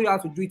me just show you how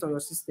to do it on your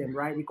system,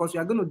 right? Because you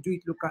are going to do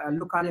it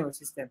locally on your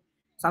system.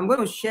 So I'm going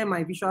to share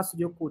my Visual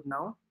Studio Code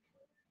now.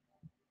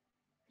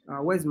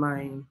 Where's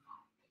my...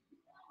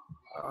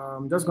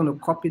 I'm just going to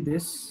copy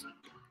this.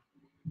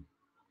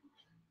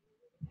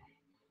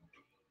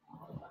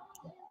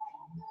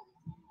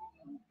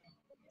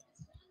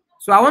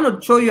 So I want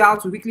to show you how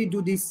to quickly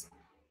do this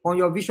on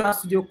your Visual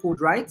Studio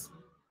Code, right?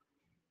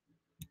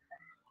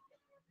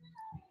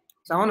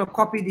 So I want to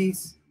copy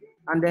this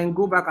and then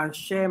go back and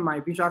share my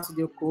Visual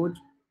Studio Code.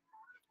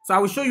 So I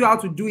will show you how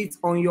to do it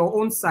on your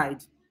own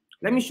side.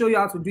 Let me show you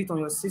how to do it on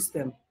your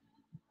system.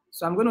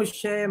 So I'm going to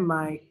share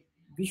my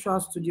Visual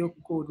Studio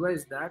Code. Where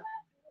is that?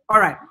 All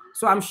right.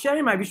 So I'm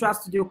sharing my Visual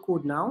Studio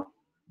Code now.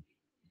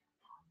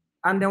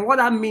 And then what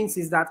that means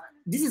is that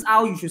this is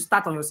how you should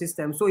start on your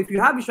system. So if you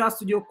have Visual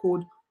Studio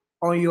Code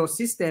on your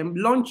system,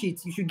 launch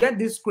it. You should get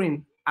this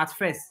screen at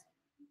first,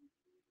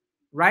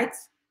 right?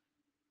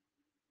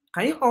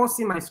 Can you all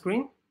see my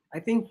screen? I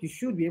think you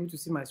should be able to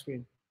see my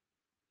screen.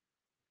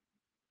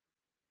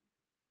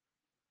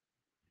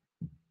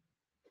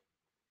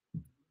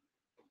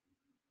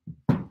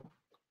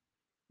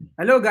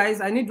 Hello, guys.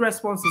 I need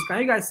responses.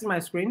 Can you guys see my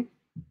screen?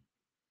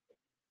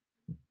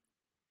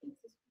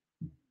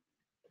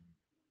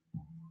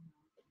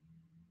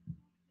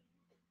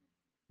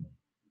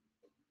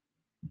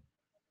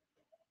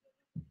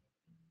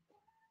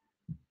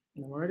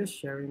 I'm already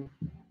sharing.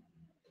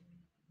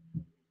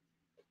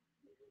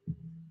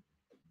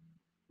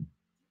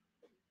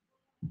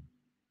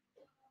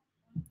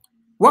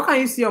 What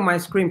can you see on my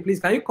screen, please?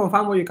 Can you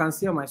confirm what you can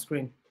see on my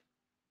screen?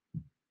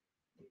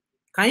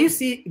 Can you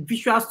see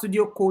Visual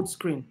Studio Code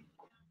screen?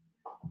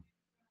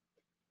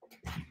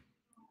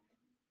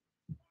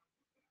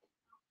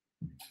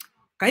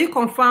 Can you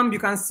confirm you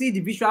can see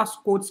the Visual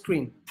Code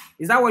screen?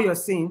 Is that what you're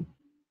seeing?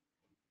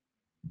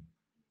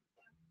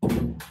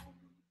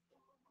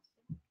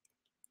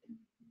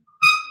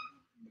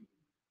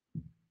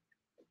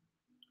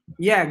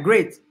 Yeah,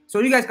 great. So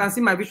you guys can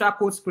see my Visual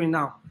Code screen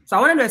now. So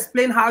I wanted to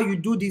explain how you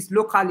do this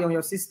locally on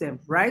your system,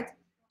 right?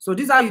 So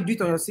this is how you do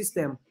it on your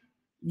system.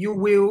 You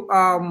will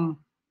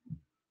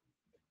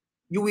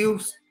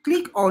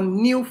click on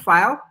New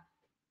File.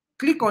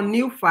 Click on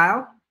New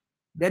File.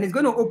 Then it's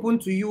going to open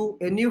to you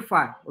a new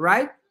file,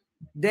 right?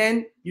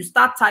 Then you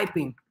start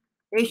typing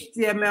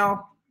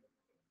HTML.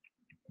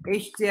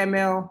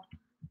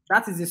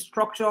 That is the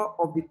structure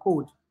of the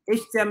code.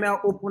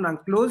 HTML, open and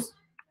close.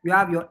 You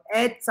have your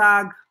head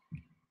tag,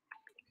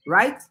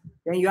 right?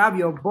 Then you have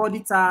your body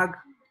tag.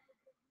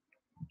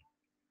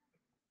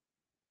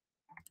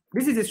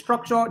 This is the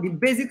structure, the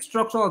basic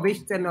structure of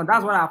HTML.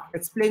 That's what I've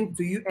explained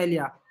to you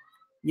earlier.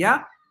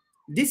 Yeah,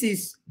 this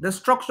is the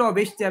structure of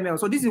HTML.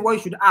 So this is what you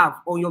should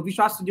have on your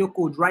Visual Studio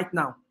Code right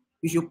now.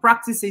 You should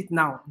practice it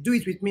now. Do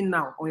it with me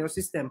now on your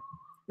system.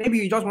 Maybe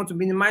you just want to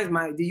minimize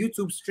the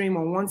YouTube stream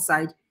on one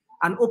side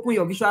and open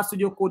your Visual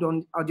Studio Code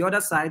on the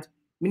other side.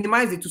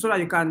 Minimize it so that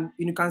you can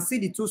see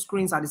the two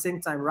screens at the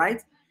same time,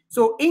 right?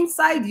 So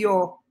inside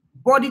your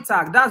body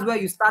tag, that's where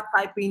you start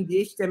typing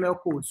the HTML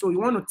code. So you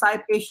want to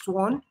type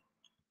H1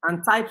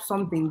 and type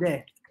something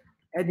there,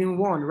 heading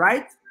 1,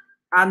 right?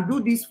 And do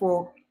this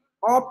for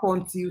up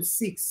until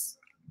 6,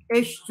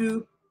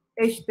 H2,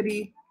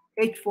 H3,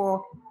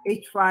 H4,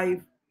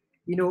 H5,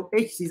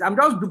 H6. I'm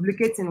just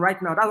duplicating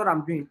right now. That's what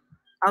I'm doing.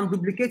 I'm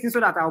duplicating so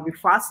that I'll be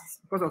fast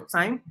because of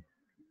time.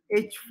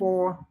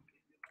 H4,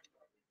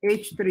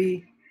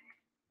 H3,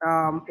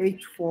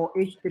 H4,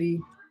 H3,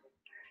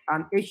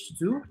 and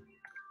H2.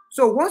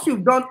 So once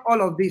you've done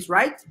all of this,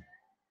 right,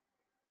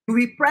 you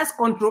will press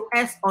Ctrl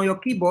S on your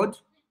keyboard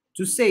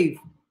to save.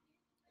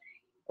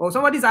 Or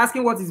somebody's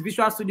asking what is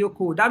Visual Studio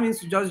Code. That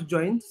means you just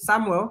joined.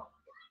 Samuel,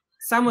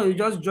 you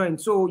just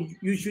joined. So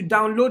you should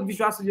download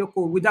Visual Studio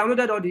Code. We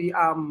downloaded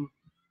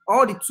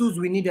all the tools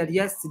we needed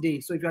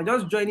yesterday. So if you're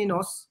just joining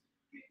us,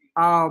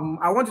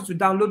 I want you to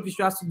download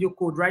Visual Studio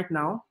Code right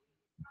now.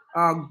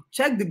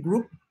 Check the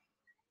group,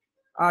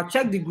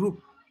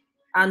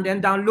 and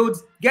then download,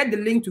 get the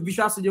link to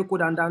Visual Studio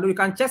Code and download. You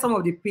can check some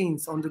of the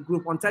pins on the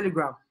group on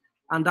Telegram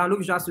and download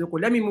Visual Studio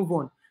Code. Let me move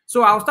on.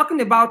 So I was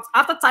talking about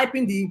after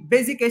typing the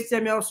basic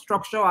HTML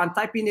structure and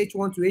typing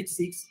H1 to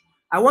H6,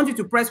 I want you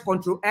to press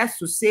Ctrl S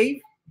to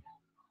save.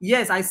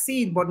 Yes, I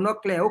see it, but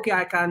not clear. Okay,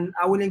 I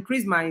will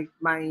increase I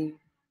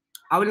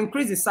will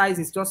increase the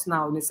sizes just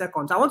now in a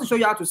second. So I want to show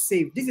you how to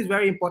save. This is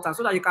very important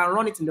so that you can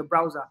run it in the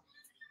browser.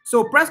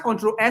 So press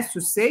Ctrl S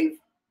to save,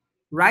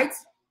 right?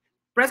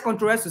 Press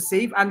Ctrl S to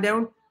save, and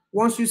then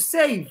once you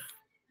save,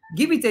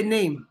 give it a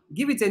name.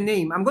 Give it a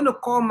name. I'm going to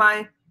call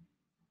my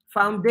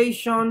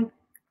foundation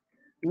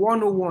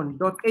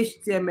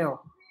 101.html.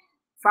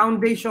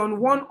 Foundation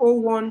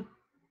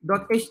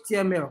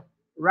 101.html,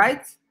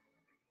 right?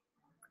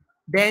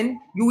 Then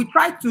you will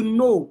try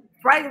to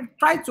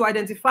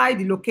identify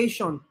the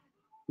location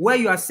where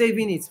you are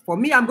saving it. For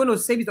me, I'm going to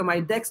save it on my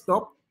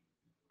desktop.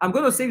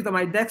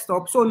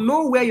 So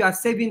know where you are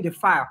saving the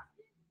file.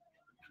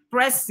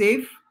 Press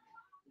save,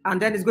 and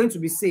then it's going to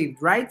be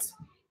saved, right?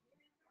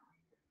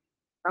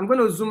 I'm going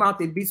to zoom out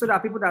a bit so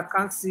that people that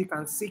can't see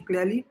can see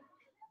clearly.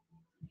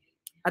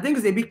 I think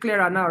it's a bit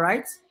clearer now,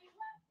 right?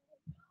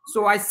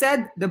 So I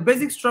said the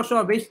basic structure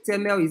of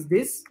HTML is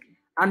this,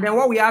 and then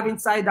what we have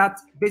inside that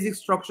basic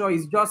structure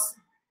is just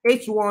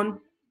H1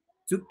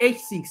 to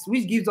H6,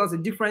 which gives us the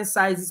different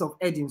sizes of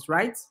headings,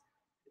 right?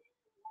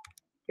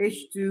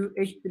 H2,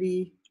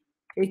 H3,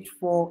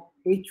 H4,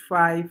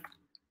 H5,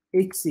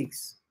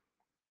 H6.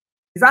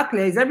 Is that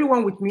clear? Is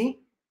everyone with me?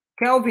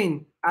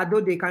 Kelvin,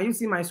 Adode, can you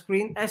see my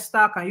screen?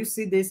 Esther, can you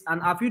see this?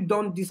 And have you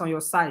done this on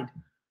your side?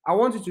 I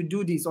want you to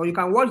do this, or you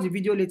can watch the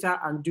video later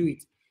and do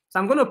it. So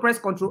I'm going to press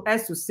Ctrl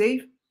S to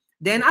save.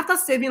 Then after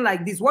saving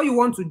like this, what you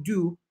want to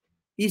do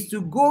is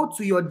to go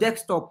to your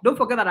desktop. Don't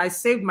forget that I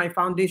saved my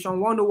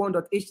foundation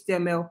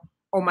 101.html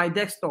on my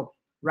desktop,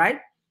 right?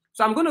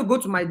 So I'm going to go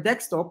to my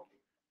desktop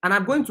and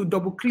I'm going to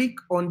double click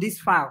on this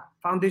file,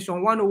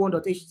 foundation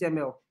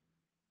 101.html.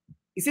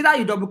 It's either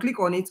you double click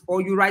on it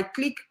or you right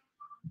click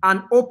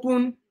and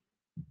open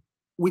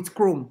with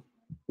Chrome.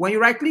 When you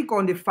right click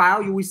on the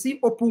file, you will see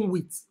open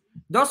with.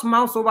 Just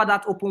mouse over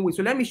that open with.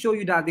 So let me show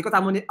you that because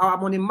I'm on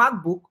a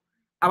MacBook.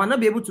 I will not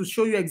be able to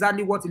show you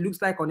exactly what it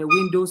looks like on a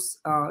Windows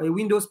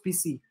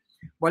PC.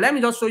 But let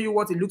me just show you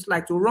what it looks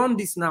like to run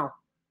this now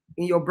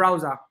in your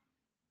browser.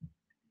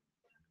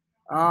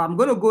 I'm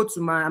going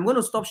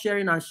to stop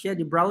sharing and share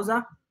the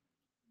browser.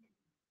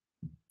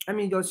 Let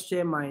me just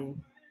share my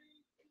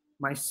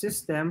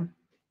system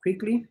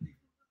quickly.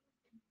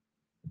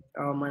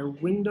 My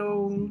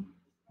window.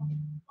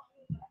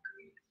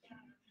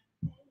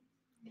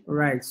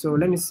 Right, so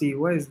let me see.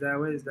 Where is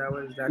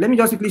that? Let me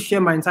just quickly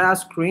share my entire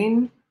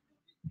screen.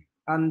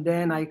 And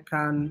then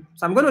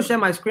so I'm going to share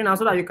my screen now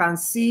so that you can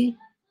see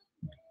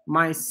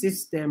my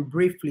system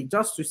briefly,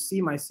 just to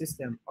see my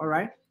system. All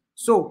right.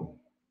 So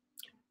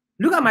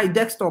look at my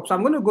desktop. So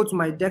I'm going to go to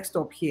my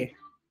desktop here.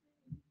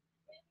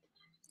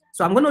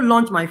 So I'm going to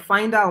launch my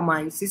Finder on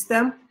my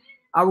system.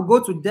 I will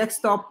go to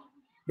desktop.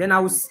 Then I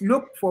will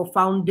look for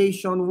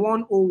Foundation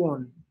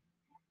 101.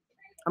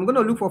 I'm going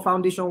to look for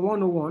Foundation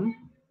 101.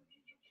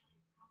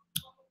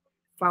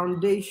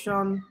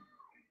 Foundation.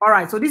 All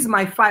right, so this is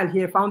my file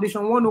here,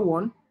 Foundation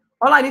 101.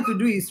 All I need to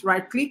do is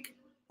right click,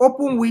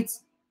 open with,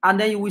 and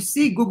then you will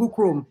see Google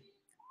Chrome.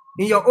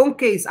 In your own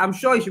case, I'm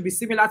sure it should be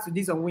similar to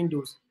this on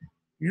Windows.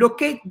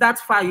 Locate that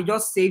file you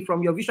just saved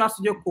from your Visual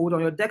Studio Code on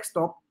your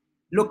desktop.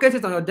 Locate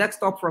it on your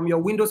desktop from your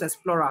Windows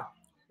Explorer.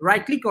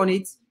 Right click on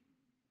it,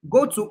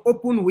 go to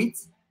open with,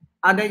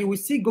 and then you will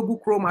see Google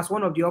Chrome as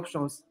one of the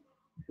options.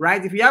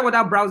 Right? If you have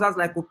other browsers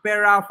like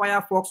Opera,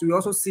 Firefox, you will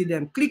also see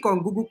them. Click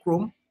on Google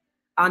Chrome,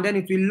 and then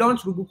it will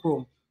launch Google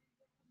Chrome.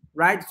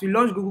 right? To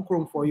launch Google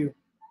Chrome for you.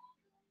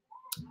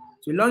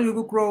 So you launch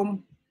Google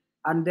Chrome,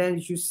 and then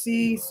you should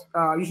see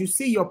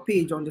your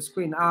page on the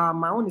screen.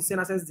 My own is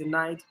saying access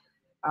denied.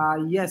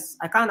 Yes,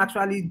 I can't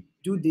actually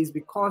do this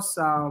because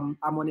I'm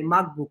on a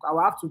MacBook. I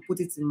will have to put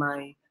it in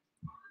my.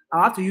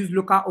 I'll have to use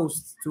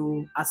localhost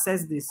to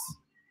access this,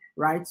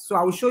 right? So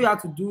I will show you how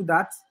to do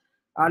that.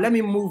 Let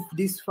me move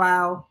this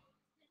file.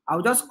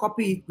 I'll just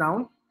copy it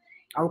now.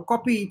 I'll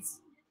copy it,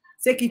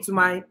 take it to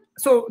my.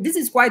 So this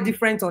is quite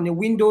different on the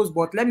Windows,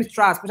 but let me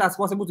try as much as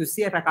possible to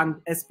see if I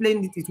can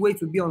explain it the way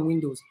it will be on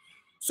Windows.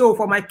 So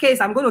for my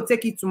case, I'm going to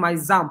take it to my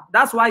XAMPP.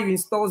 That's why you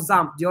install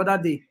XAMPP the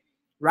other day,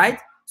 right?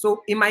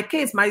 So in my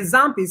case, my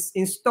XAMPP is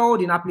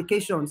installed in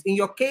applications. In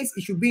your case,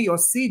 it should be your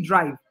C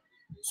drive.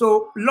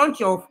 So launch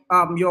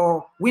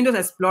your Windows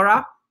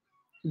Explorer,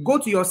 go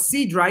to your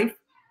C drive.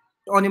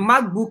 On a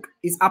MacBook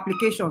is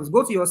applications.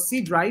 Go to your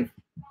C drive,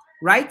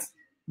 right?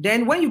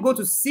 Then when you go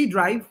to C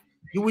drive,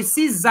 you will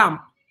see XAMPP,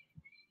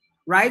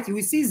 right? You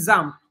will see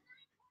XAMPP.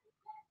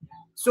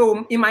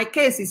 So in my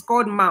case, it's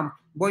called MAMP,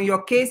 but in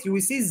your case, you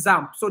will see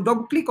XAMPP. So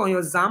double click on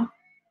your XAMPP.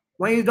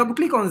 When you double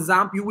click on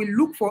XAMPP, you will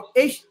look for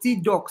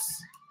htdocs.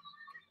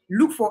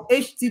 Look for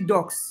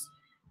htdocs.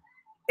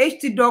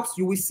 htdocs,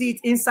 you will see it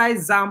inside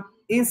XAMPP,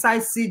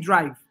 inside C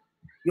drive,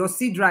 your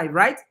C drive,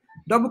 right?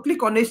 Double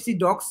click on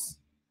htdocs,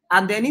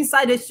 and then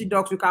inside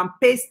htdocs, you can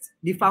paste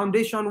the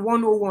foundation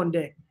 101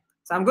 there.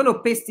 So I'm going to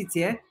paste it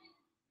here,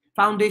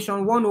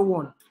 foundation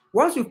 101.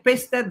 Once you've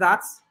pasted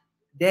that,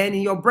 then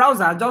in your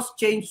browser, just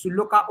change to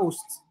localhost.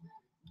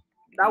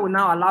 That will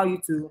now allow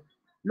you to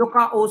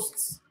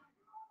localhost,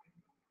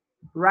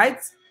 right?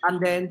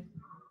 And then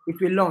it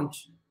will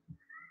launch.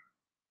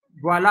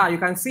 Voila, you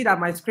can see that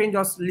my screen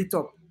just lit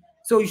up.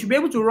 So you should be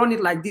able to run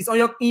it like this.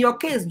 In your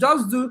case,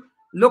 just do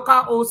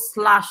localhost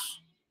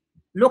slash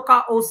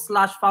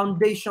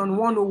foundation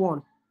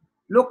 101.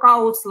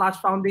 Localhost slash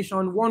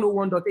foundation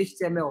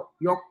 101.html.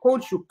 Your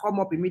code should come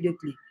up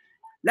immediately.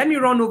 Let me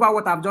run over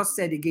what I've just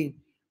said again.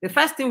 The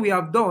first thing we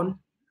have done,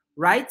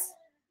 right,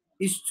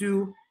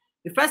 the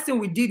first thing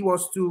we did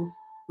was to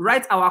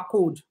write our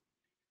code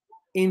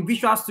in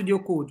Visual Studio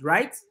Code,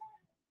 right?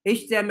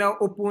 HTML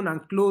open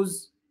and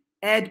close,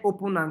 head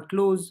open and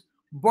close,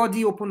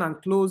 body open and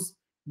close.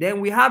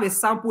 Then we have a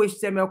sample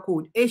HTML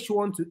code,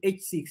 H1 to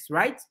H6,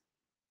 right?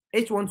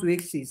 H1 to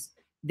H6.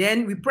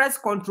 Then we press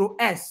Ctrl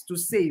S to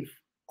save.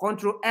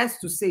 Ctrl S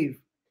to save.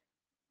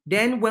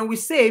 Then when we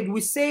saved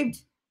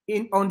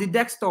on the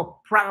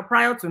desktop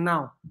prior to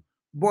now.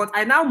 But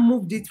I now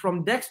moved it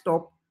from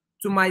desktop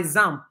to my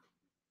XAMPP.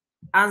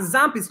 And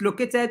XAMPP is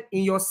located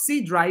in your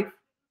C drive,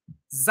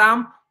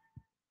 XAMPP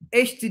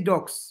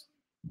htdocs.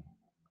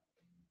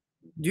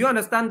 Do you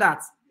understand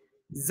that?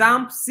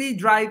 XAMPP C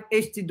drive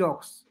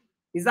htdocs.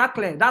 Is that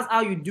clear? That's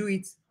how you do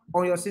it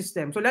on your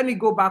system. So let me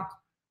go back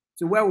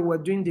to where we were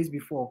doing this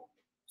before.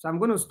 So I'm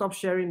going to stop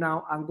sharing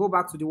now and go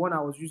back to the one I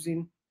was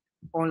using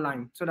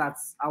online so that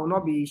I will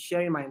not be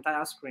sharing my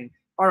entire screen.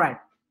 All right.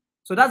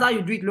 So that's how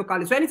you do it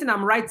locally. So anything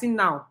I'm writing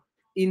now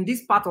in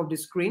this part of the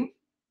screen,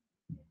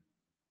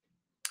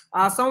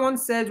 someone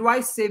said,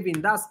 why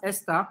saving? That's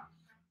Esther.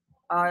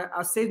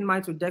 I saved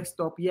mine to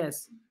desktop.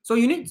 Yes. So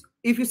you need,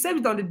 if you save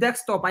it on the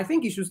desktop, I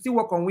think it should still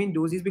work on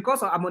Windows. It's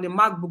because I'm on a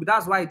MacBook.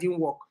 That's why it didn't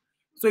work.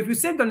 So if you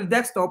saved on the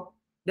desktop,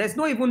 there's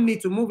no even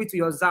need to move it to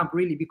your XAMPP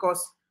really,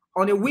 because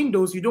on a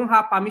Windows, you don't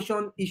have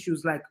permission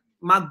issues like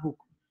MacBook,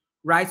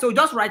 right? So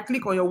just right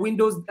click on your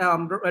Windows,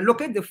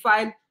 locate the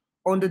file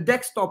on the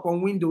desktop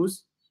on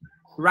Windows,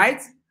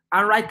 right?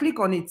 And right click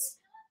on it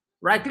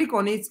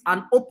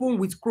and open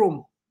with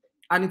Chrome,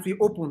 and it will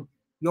open.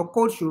 Your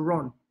code should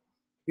run.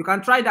 You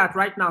can try that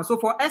right now. So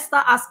for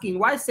Esther asking,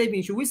 why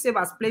saving? Should we save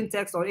as plain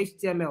text or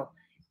HTML?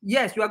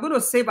 Yes, you are going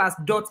to save as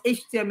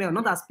 .html,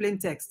 not as plain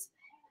text.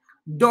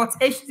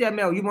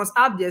 .html, you must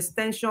have the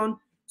extension.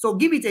 So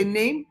give it a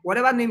name,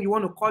 whatever name you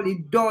want to call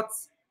it,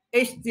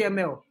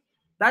 .html.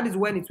 That is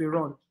when it will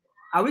run.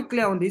 Are we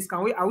clear on this?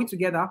 Are we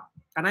together?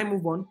 Can I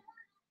move on?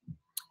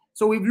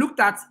 So we've looked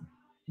at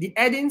the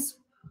headings.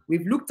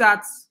 We've looked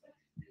at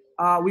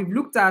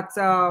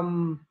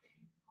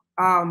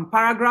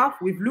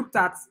paragraph. We've looked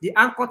at the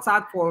anchor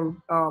tag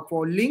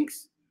for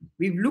links.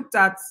 We've looked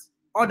at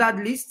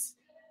ordered lists.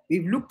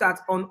 We've looked at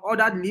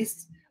unordered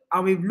lists,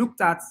 and we've looked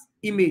at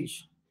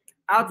image,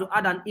 how to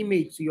add an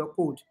image to your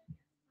code.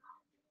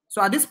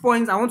 So at this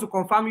point, I want to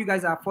confirm you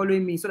guys are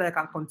following me so that I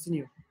can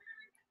continue.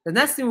 The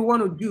next thing we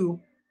want to do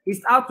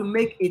is how to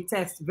make a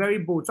text very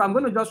bold. So I'm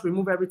going to just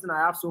remove everything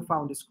I have so far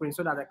on the screen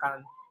so that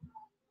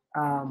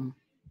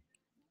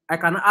I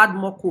can add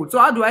more code. So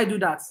how do I do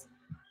that?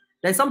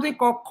 There's something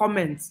called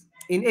comments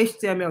in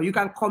HTML. You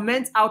can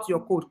comment out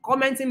your code.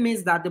 Commenting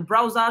means that the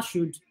browser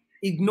should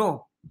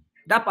ignore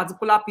that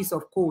particular piece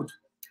of code,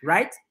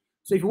 right?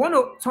 So if you want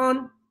to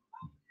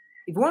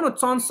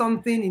turn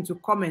something into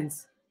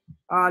comments,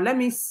 let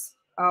me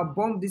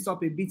bump this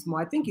up a bit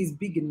more. I think it's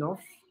big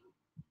enough.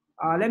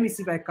 Let me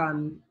see if I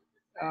can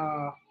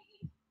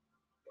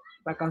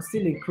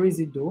still increase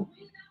it though.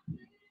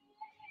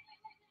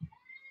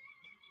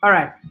 All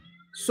right.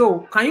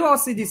 So can you all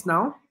see this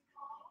now?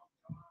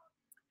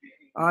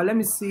 Let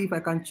me see if I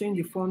can change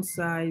the font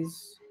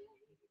size.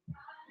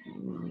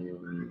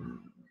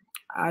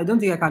 I don't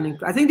think I can.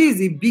 I think this is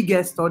the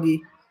biggest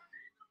study.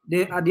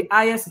 The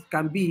highest it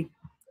can be.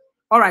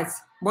 All right,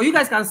 but you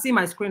guys can see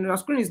my screen. Your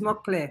screen is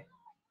not clear.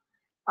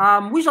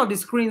 Which of the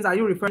screens are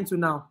you referring to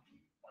now?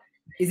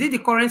 Is it the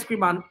current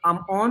screen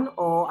I'm on,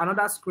 or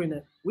another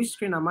screen? Which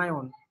screen am I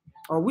on?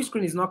 Or which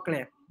screen is not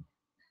clear?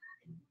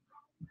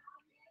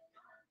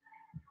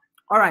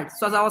 All right,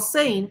 so as I was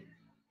saying,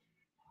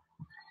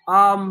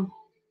 let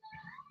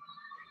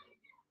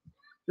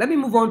me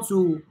move on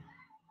to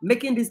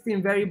making this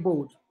thing very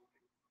bold.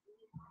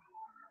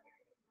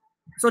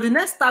 So the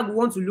next tag we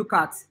want to look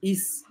at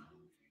is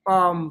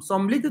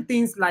some little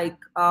things like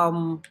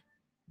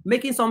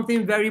making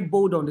something very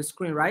bold on the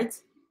screen, right?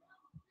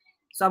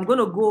 So I'm going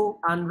to go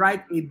and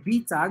write a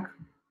B tag.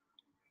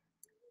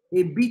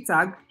 A B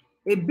tag.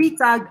 A B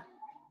tag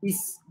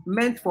is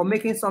meant for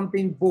making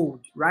something bold,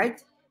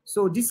 right?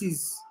 So this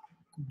is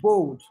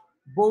bold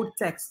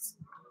text,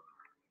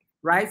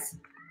 right?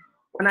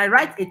 When I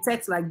write a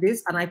text like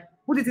this and I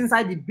put it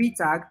inside the B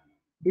tag,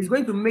 it's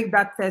going to make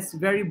that text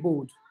very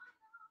bold.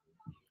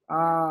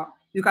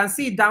 You can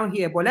see it down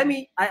here, but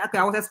okay,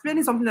 I was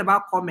explaining something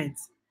about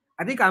comments.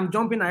 I think I'm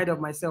jumping ahead of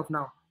myself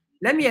now.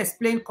 Let me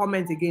explain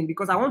comment again,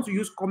 because I want to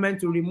use comment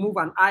to remove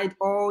and hide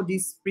all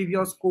these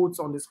previous codes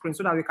on the screen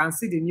so that we can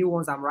see the new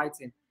ones I'm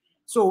writing.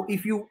 So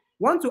if you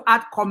want to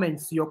add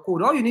comments to your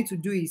code, all you need to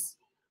do is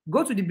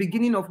go to the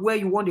beginning of where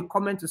you want the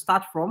comment to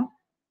start from.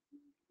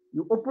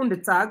 You open the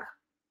tag,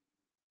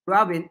 you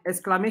have an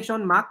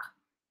exclamation mark,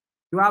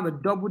 you have a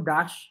double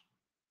dash,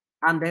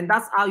 and then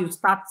that's how you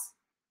start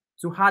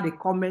to add a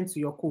comment to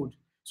your code.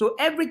 So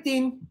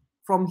everything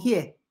from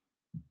here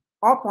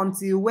up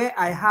until where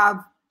I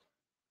have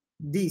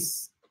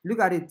this, look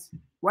at it,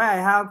 where I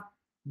have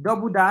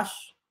double dash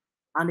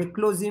and a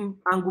closing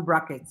angle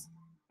bracket,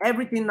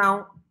 everything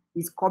now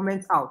is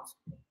comment out.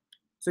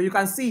 So you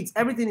can see it,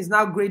 everything is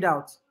now grayed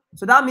out.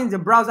 So that means the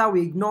browser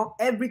will ignore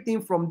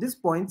everything from this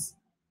point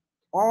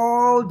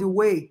all the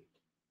way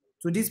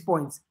to this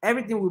point.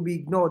 Everything will be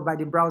ignored by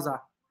the browser.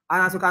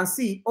 And as you can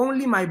see,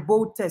 only my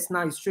bold text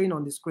now is showing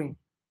on the screen.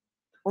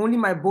 Only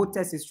my bold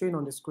text is showing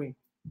on the screen.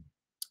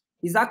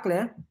 Is that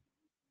clear?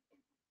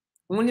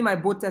 Only my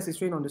bold text is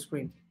showing on the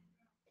screen.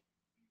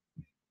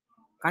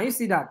 Can you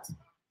see that?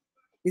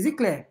 Is it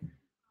clear?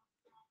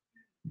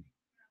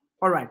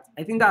 All right,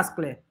 I think that's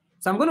clear.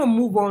 So I'm going to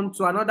move on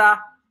to another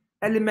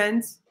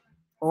element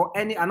or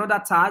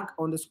another tag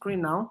on the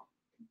screen now.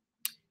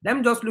 Let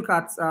me just look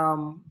at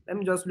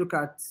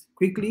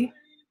quickly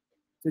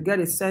to get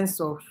a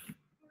sense of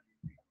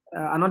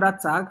another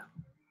tag.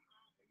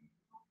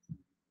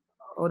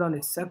 Hold on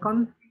a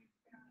second.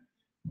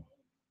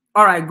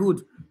 All right,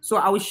 good. So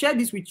I will share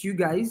this with you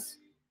guys.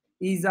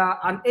 Is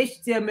an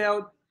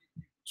HTML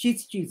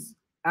cheat sheet.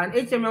 An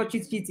HTML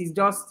cheat sheet is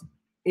just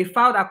a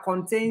file that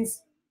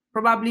contains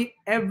probably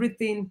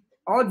everything,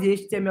 all the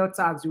HTML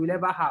tags you will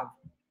ever have.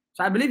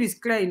 So I believe it's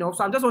clear enough.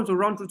 So I just want to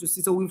run through to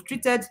see. So we've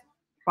treated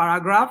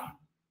paragraph.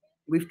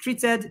 We've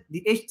treated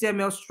the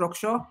HTML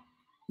structure.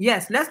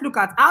 Yes, let's look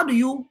at how do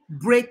you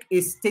break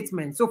a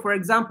statement. So for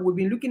example, we've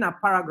been looking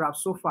at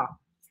paragraphs so far.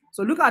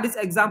 So look at this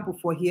example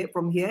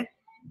from here.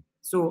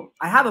 So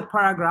I have a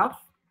paragraph.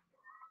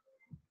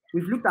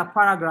 We've looked at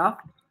paragraph.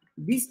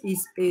 This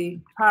is a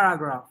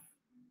paragraph.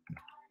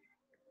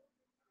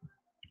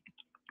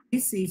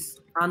 This is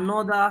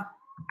another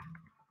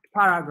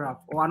paragraph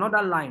or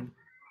another line,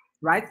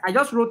 right? I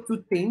just wrote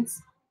two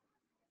things.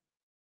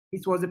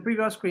 It was the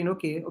previous screen.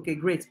 Okay,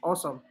 great,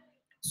 awesome.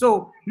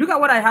 So look at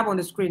what I have on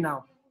the screen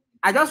now.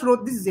 I just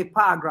wrote this is a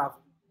paragraph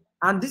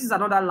and this is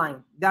another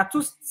line. There are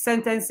two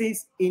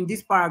sentences in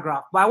this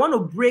paragraph, but I want to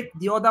break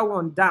the other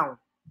one down.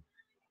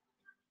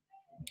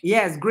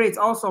 Yes, great,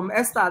 awesome.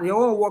 Esther, they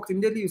all worked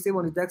immediately. You save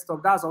on the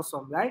desktop. That's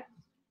awesome, right?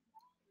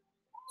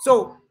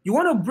 So you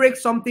want to break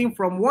something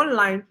from one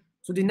line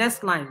to the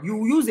next line.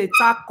 You use a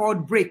tag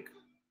called break.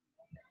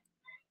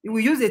 You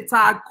will use a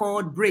tag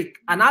called break.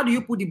 And how do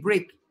you put the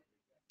break?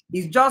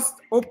 It's just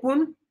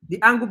open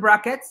the angle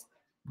bracket,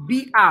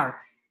 BR,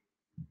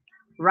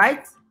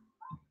 right?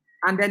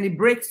 And then it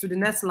breaks to the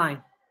next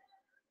line.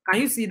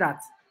 Can you see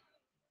that?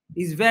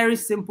 It's very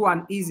simple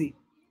and easy.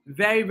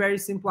 Very, very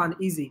simple and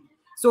easy.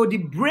 So the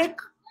break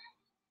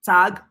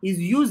tag is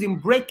used in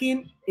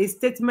breaking a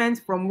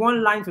statement from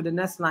one line to the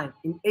next line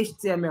in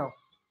HTML.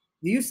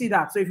 Do you see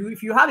that? So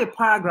if you have a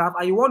paragraph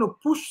and you want to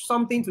push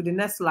something to the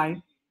next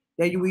line,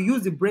 then you will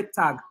use the break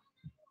tag.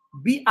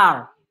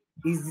 BR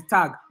is the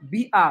tag.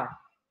 BR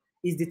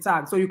is the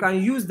tag. So you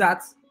can use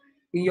that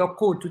in your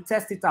code to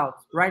test it out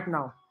right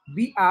now.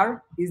 BR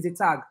is the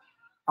tag.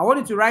 I want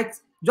you to write,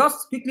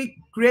 just quickly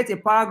create a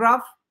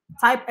paragraph,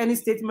 type any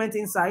statement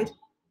inside,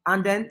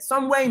 and then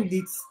somewhere in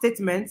the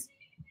statement,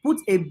 put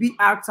a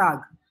BR tag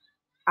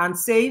and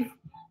save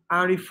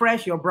and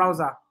refresh your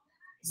browser.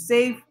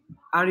 Save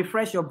and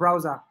refresh your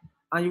browser.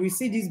 And you will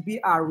see this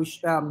BR,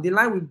 which the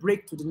line will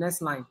break to the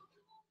next line.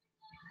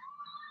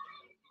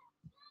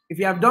 If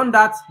you have done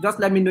that, just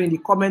let me know in the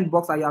comment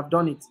box that you have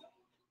done it.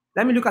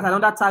 Let me look at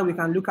another tag we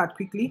can look at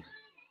quickly.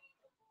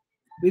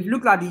 We've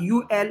looked at the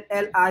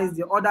ULLIs,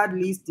 the ordered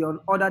list, the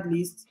unordered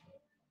list.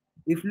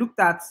 We've looked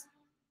at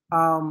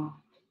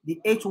the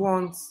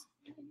H1s.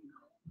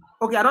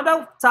 Okay,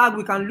 another tag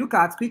we can look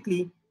at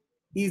quickly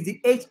is the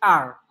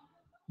HR.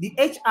 The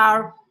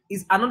HR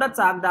is another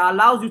tag that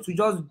allows you to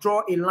just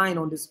draw a line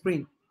on the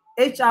screen.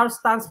 HR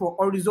stands for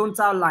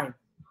horizontal line.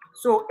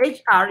 So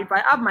HR, if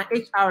I have my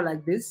HR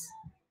like this,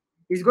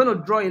 it's going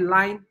to draw a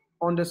line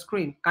on the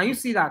screen. Can you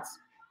see that?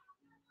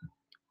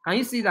 Can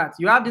you see that?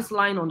 You have this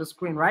line on the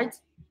screen, right?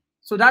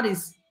 So that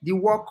is the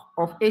work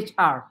of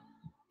HR.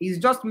 It's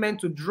just meant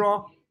to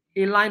draw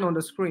a line on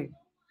the screen.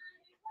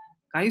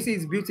 Can you see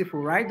it's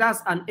beautiful, right?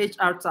 That's an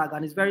HR tag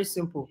and it's very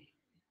simple.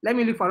 Let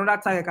me look for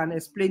another tag I can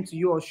explain to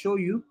you or show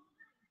you.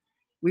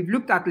 We've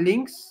looked at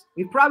links.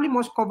 We've probably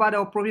much covered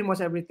or probably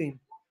much everything.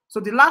 So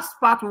the last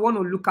part we want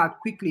to look at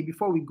quickly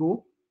before we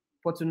go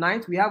for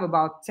tonight, we have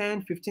about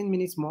 10, 15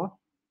 minutes more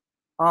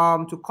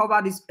to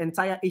cover this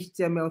entire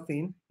HTML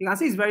thing. You can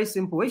see it's very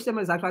simple.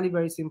 HTML is actually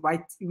very simple.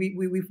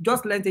 We've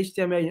just learned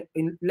HTML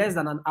in less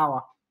than an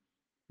hour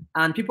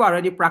and people are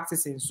already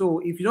practicing. So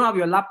if you don't have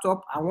your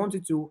laptop, I want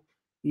you to,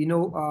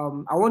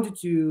 I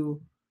want you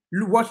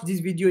to watch this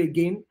video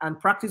again and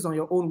practice on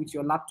your own with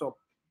your laptop.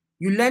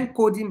 You learn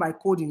coding by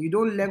coding. You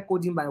don't learn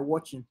coding by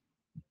watching.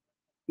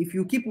 If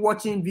you keep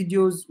watching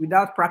videos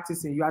without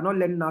practicing, you are not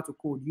learning how to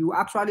code. You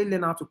actually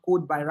learn how to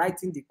code by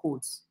writing the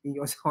codes in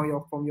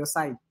from your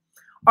side.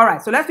 All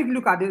right, so let's take a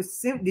look at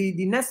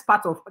the next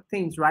part of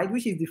things, right,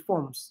 which is the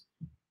forms.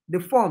 The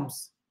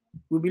forms.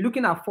 We'll be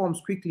looking at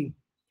forms quickly.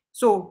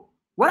 So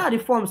what are the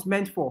forms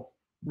meant for,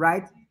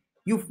 right?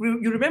 You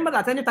remember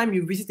that anytime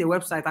you visit a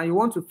website and you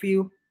want to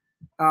fill,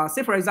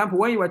 say, for example,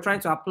 when you were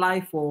trying to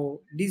apply for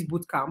this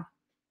bootcamp,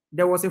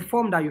 there was a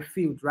form that you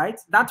filled, right?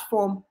 That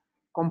form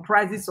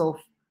comprises of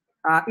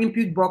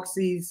input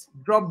boxes,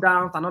 drop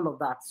downs, and all of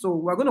that. So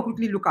we're going to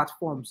quickly look at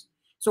forms.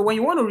 So when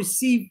you want to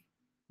receive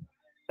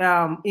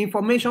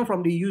information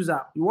from the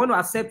user, you want to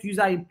accept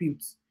user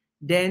inputs,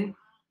 then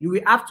you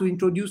will have to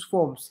introduce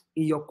forms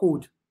in your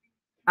code.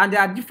 And there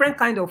are different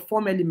kinds of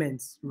form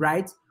elements,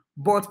 right?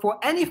 But for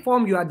any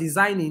form you are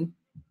designing,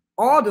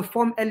 all the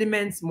form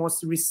elements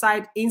must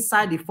reside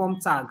inside the form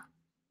tag.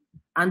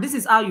 And this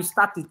is how you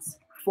start it: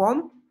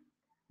 form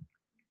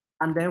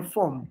and then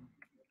form.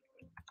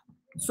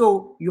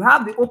 So you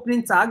have the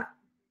opening tag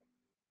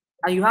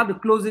and you have the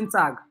closing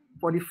tag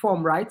for the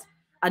form, right?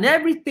 And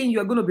everything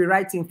you're going to be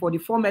writing for the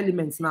form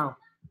elements now,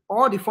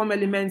 all the form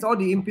elements, all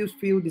the input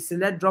field, the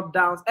select drop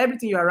downs,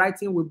 everything you are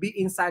writing will be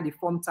inside the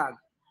form tag,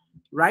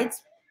 right?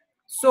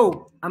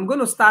 So I'm going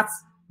to start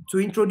to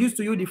introduce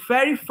to you the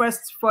very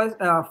first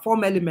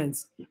form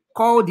elements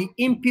called the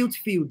input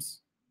fields,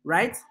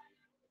 right?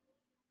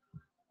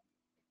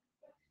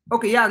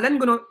 Okay, yeah,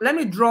 let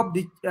me drop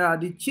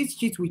the cheat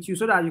sheet with you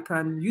so that you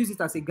can use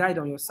it as a guide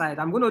on your side.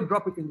 I'm going to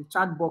drop it in the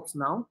chat box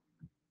now,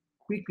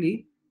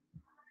 quickly.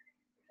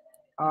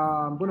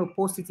 I'm going to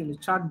post it in the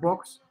chat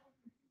box.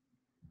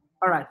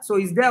 All right, so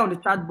it's there on the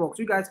chat box.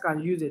 You guys can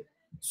use it.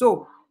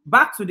 So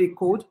back to the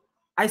code.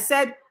 I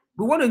said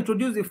we want to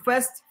introduce the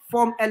first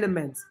form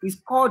element. It's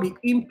called the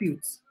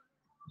input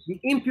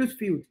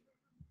field,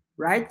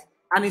 right?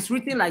 And it's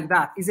written like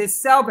that. It's a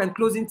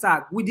self-enclosing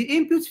tag. With the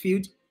input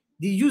field,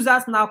 the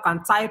users now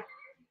can type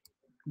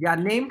their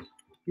name.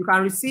 You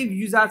can receive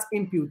users'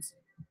 inputs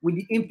with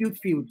the input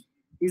field.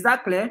 Is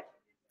that clear?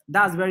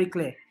 That's very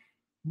clear.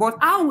 But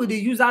how will the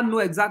user know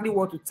exactly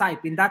what to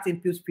type in that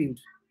input field?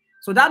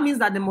 So that means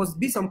that there must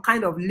be some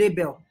kind of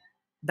label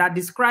that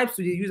describes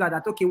to the user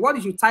that, okay, what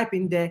did you type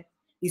in there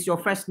is your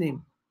first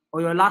name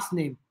or your last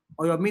name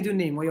or your middle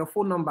name or your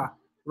phone number,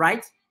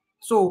 right?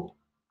 So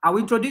I will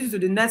introduce you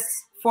to the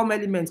next form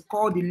element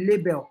called the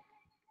label.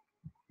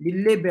 The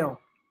label.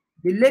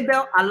 The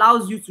label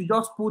allows you to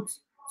just put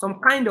some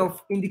kind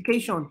of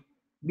indication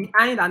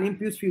behind an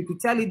input field to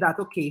tell it that,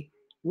 okay,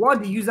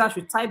 what the user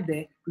should type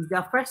there is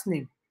their first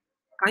name.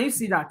 Can you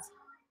see that?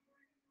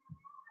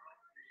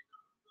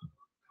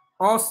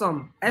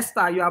 Awesome.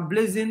 Esther, you are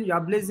blazing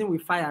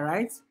with fire,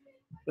 right?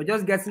 You're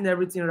just getting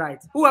everything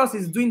right. Who else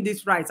is doing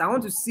this right? I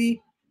want to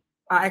see,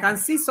 I can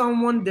see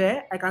someone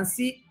there. I can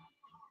see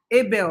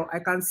Abel. I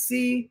can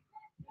see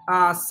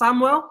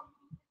Samuel.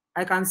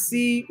 I can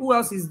see who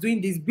else is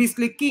doing this.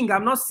 Beasley King.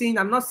 I'm not seeing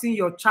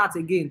your chat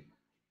again.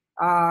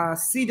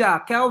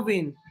 Cedar,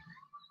 Kelvin,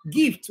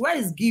 Gift. Where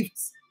is Gift?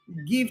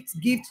 Gift,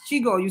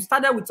 Chigo. You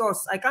started with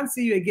us. I can't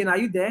see you again. Are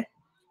you there?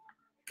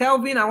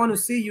 Kelvin, I want to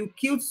see you.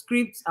 Cute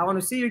Script, I want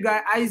to see you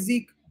guys.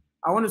 Isaac,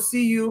 I want to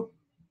see you.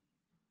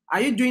 Are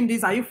you doing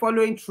this? Are you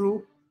following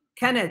through?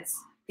 Kenneth,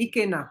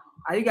 Ikena,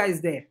 are you guys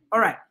there? All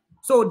right.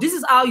 So this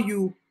is how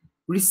you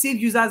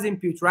receive users'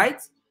 input,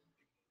 right?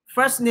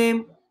 First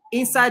name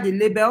inside the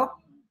label,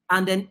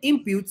 and then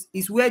input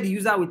is where the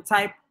user will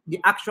type the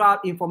actual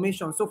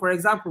information. So for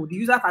example, the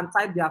user can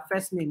type their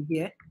first name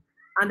here.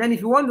 And then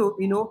if you want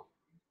to,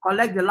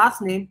 collect the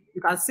last name,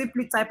 you can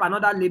simply type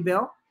another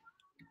label.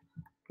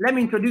 Let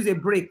me introduce a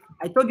break.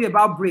 I told you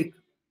about break.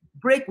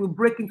 Break will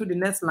break into the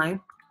next line.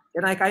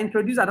 Then I can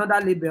introduce another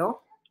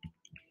label.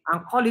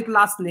 and call it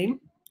last name,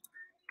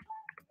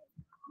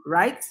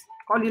 right?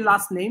 Call it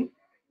last name,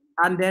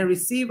 and then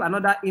receive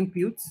another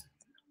input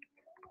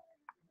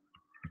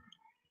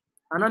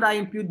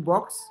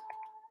box.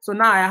 So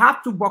now I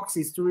have two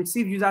boxes to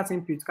receive user's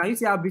input. Can you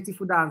see how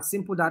beautiful that and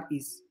simple that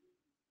is?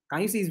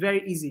 Can you see it's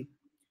very easy?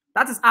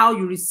 That is how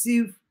you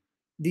receive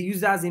the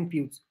user's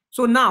input.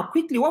 So now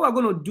quickly, what we're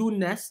going to do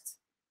next,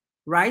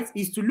 right,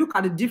 is to look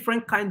at the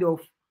different kind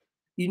of,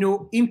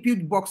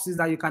 input boxes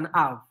that you can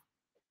have.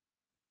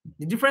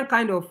 The different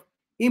kind of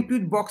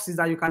input boxes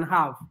that you can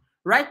have.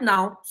 Right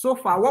now, so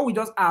far, what we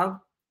just have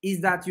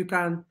is that you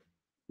can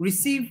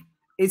receive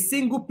a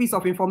single piece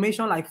of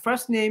information like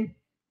first name,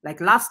 like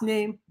last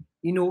name,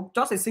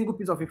 just a single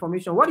piece of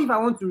information. What if I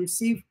want to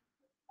receive,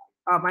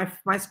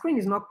 my screen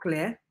is not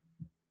clear.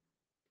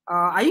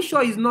 Are you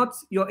sure it's not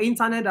your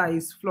internet that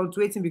is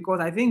fluctuating?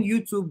 Because I think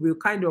YouTube will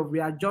kind of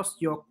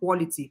readjust your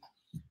quality,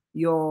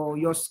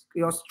 your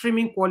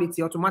streaming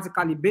quality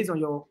automatically based on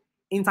your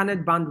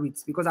internet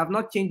bandwidth, because I've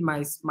not changed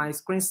my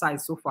screen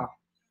size so far.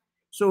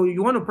 So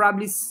you want to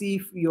probably see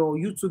if your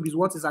YouTube is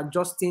what is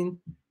adjusting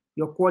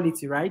your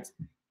quality, right?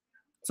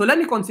 So let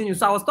me continue.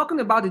 So I was talking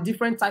about the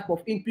different type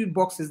of input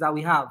boxes that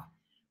we have,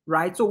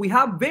 right? So we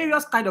have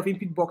various kind of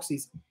input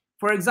boxes.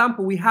 For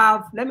example, we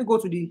have, let me go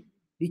to the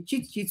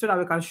cheat sheet so that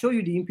we can show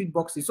you the input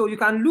boxes. So you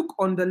can look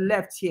on the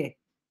left here,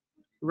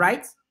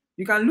 right?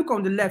 You can look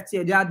on the left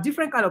here. There are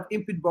different kind of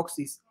input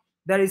boxes.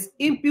 There is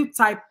input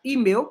type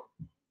email.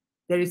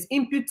 There is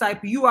input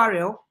type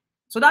URL.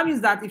 So that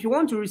means that if you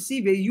want to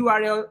receive a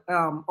URL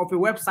of a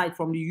website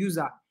from the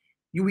user,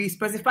 you will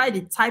specify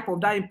the type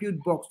of that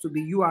input box to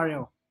be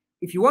URL.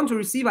 If you want to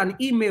receive an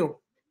email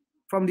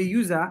from the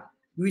user,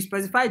 you will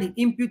specify the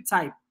input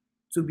type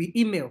to be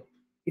email.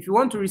 If you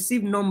want to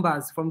receive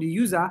numbers from the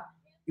user,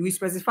 you will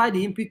specify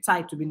the input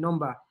type to be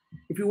number.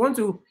 If you want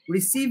to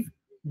receive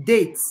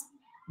date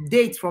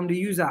from the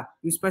user,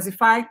 you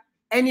specify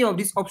any of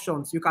these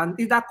options. You can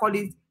either call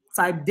it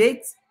type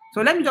date.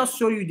 So let me just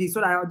show you this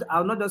so that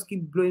I'll not just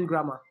keep blowing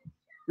grammar.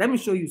 Let me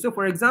show you. So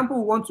for example,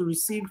 we want to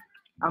receive,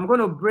 I'm going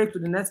to break to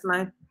the next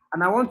line,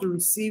 and I want to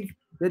receive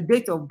the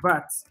date of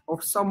birth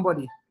of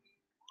somebody.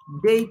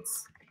 Date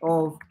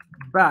of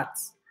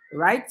birth,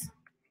 right?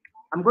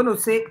 I'm going to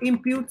say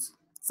input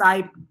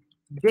type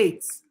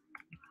date.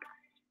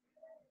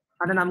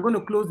 And then I'm going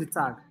to close the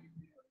tag.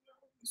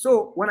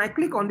 So when I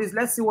click on this,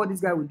 let's see what this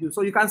guy will do.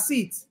 So you can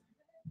see it.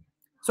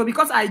 So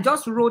because I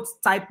just wrote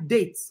type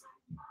date,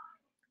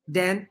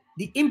 then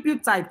the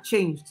input type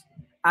changed.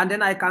 And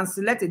then I can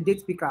select a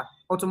date picker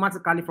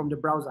automatically from the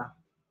browser.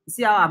 You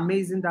see how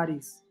amazing that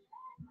is?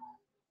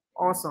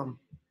 Awesome.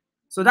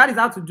 So that is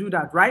how to do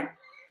that, right?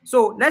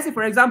 So let's say,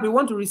 for example, we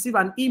want to receive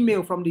an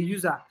email from the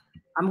user.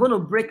 I'm going to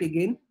break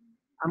again.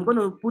 I'm going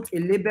to put a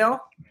label,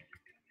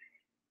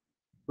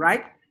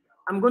 right?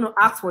 I'm going to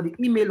ask for the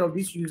email of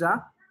this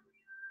user,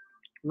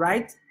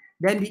 right?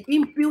 Then the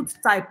input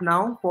type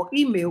now for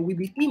email will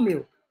be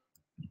email.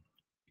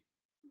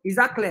 Is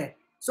that clear?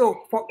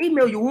 So for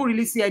email, you won't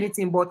really see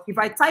anything, but if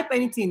I type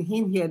anything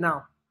in here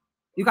now,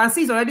 you can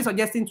see it's already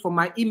suggesting for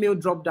my email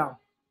drop down.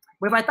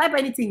 But if I type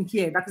anything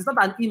here that is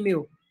not an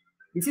email,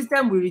 the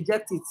system will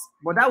reject it,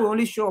 but that will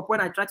only show up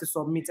when I try to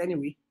submit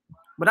anyway.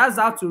 But that's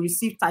how to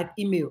receive type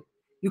email.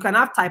 You can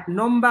have type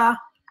number,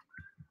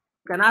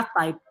 you can have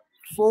type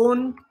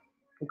phone,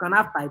 you can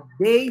have type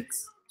date.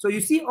 So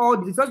you see all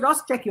this,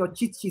 just check your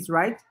cheat sheet,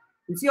 right?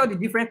 You see all the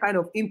different kind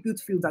of input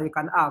fields that you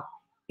can have.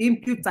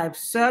 Input type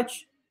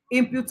search,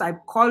 input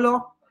type color,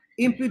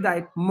 input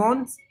type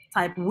month,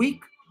 type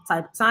week,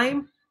 type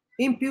time,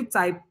 input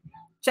type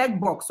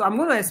checkbox. So I'm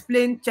going to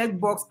explain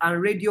checkbox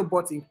and radio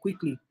button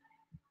quickly,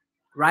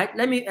 right?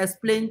 Let me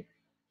explain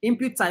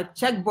input type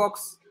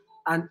checkbox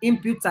and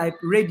input type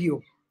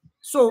radio.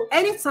 So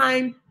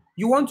anytime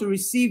you want to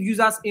receive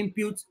users'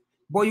 input,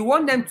 but you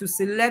want them to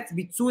select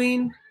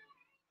between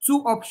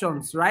two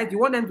options, right? You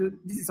want them to,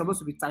 this is supposed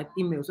to be type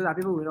email so that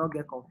people will not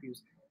get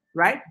confused,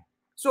 right?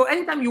 So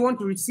anytime you want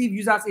to receive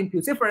users'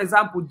 input, say for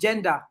example,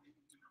 gender,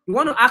 you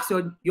want to ask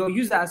your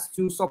users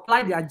to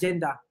supply their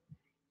gender,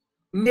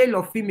 male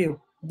or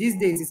female. These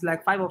days, it's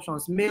like 5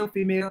 options, male,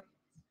 female.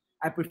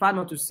 I prefer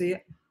not to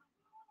say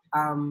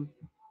I'm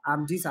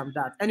this, I'm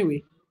that.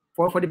 Anyway,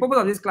 for the purpose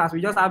of this class,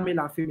 we just have male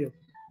and female.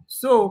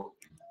 So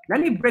let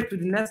me break to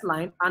the next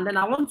line, and then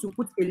I want to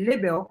put a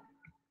label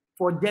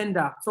for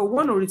gender. So we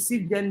want to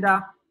receive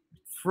gender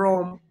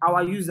from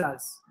our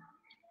users.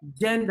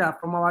 Gender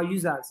from our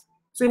users.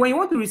 So when you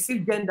want to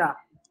receive gender,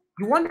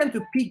 you want them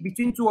to pick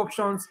between two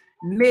options,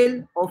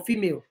 male or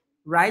female,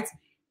 right?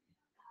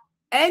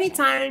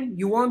 Anytime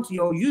you want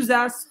your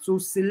users to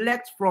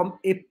select from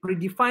a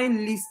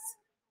predefined list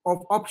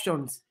of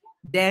options,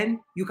 then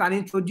you can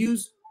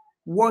introduce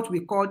what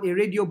we call a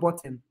radio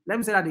button. Let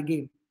me say that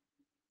again.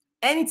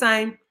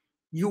 Anytime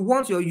you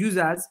want your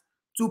users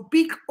to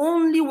pick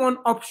only one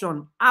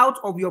option out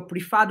of your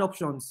preferred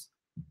options,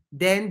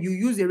 then you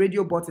use a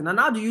radio button. And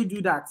how do you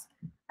do that?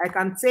 I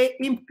can say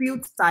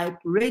input type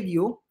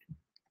radio,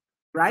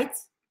 right?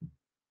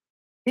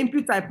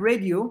 Input type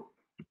radio,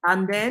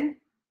 and then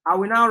I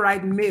will now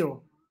write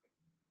male.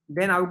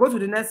 Then I'll go to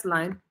the next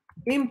line,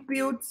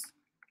 input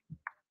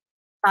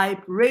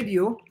type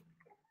radio.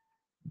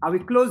 I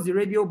will close the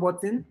radio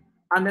button,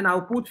 and then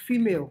I'll put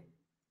female.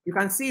 You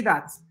can see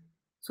that.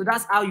 So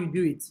that's how you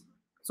do it.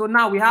 So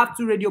now we have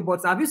 2 radio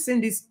buttons. Have you seen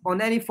this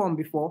on any form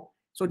before?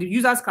 So the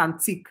users can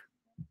tick,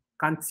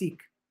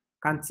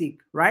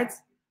 right?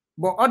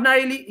 But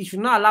ordinarily, it should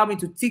not allow me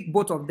to tick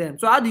both of them.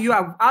 So how do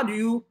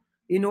you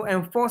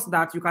enforce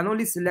that you can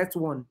only select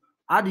one?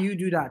 How do you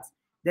do that?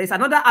 There is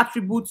another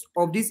attribute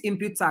of this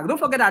input tag. Don't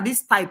forget that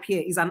this type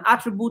here is an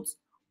attribute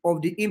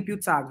of the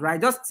input tag, right?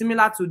 Just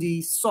similar to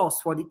the source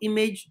for the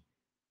image,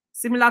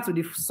 similar to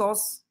the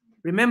source.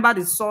 Remember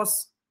the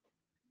source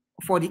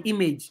for the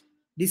image.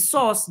 The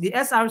source, the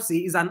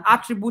src, is an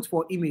attribute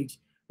for image.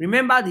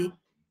 Remember the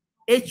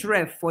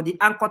href for the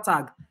anchor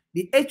tag.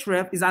 The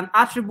href is an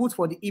attribute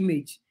for the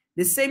image.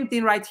 The same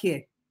thing right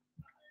here.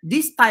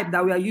 This type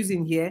that we are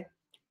using here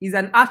is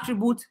an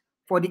attribute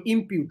for the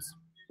input,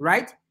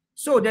 right?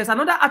 So there's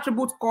another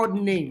attribute called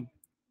name.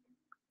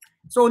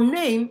 So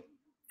name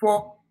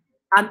for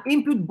an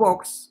input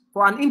box,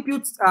 for an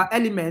input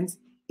element,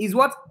 is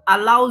what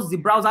allows the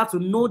browser to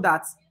know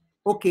that,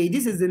 okay,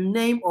 this is the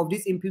name of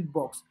this input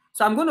box.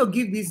 So I'm going to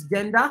give this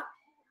gender,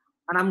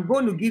 and I'm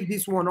going to give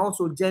this one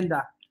also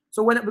gender.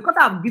 So because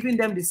I've given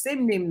them the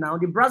same name now,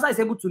 the browser is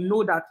able to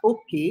know that,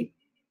 okay,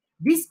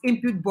 this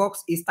input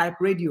box is type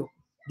radio.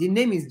 The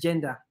name is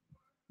gender.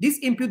 This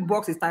input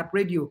box is type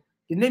radio.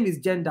 The name is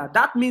gender.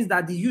 That means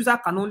that the user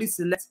can only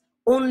select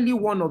only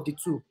one of the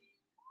two.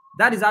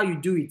 That is how you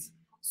do it.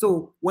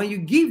 So when you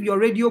give your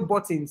radio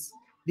buttons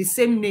the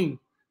same name,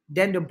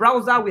 then the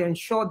browser will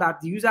ensure that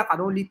the user can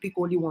only pick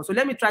only one. So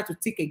let me try to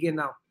tick again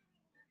now.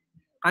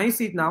 Can you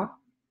see it now?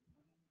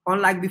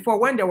 Unlike before,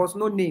 when there was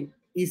no name,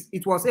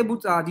 it was able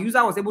to, the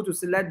user was able to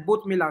select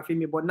both male and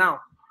female. But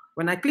now,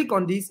 when I click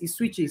on this, it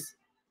switches.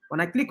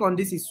 When I click on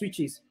this, it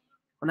switches.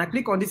 When I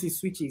click on this, it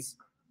switches.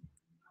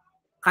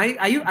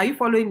 Are you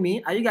following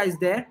me? Are you guys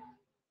there?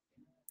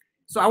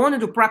 So I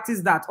wanted to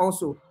practice that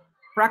also.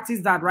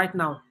 Practice that right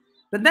now.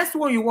 The next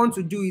one you want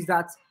to do is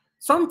that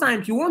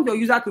sometimes you want your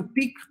user to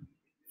pick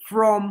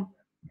from,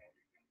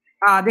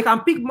 they can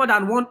pick more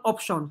than one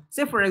option.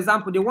 Say, for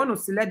example, they want to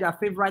select their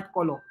favorite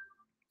color.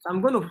 So I'm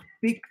going to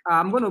pick,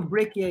 I'm going to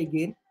break here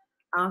again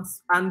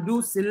and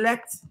do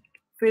select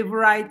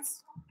favorite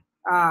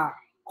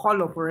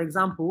color, for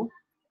example.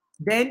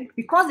 Then,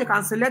 because they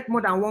can select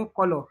more than one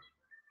color,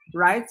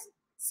 right?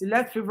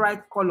 Select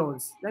favorite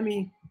colors. Let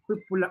me put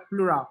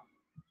plural.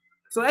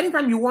 So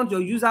anytime you want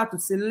your user to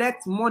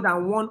select more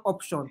than one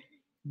option,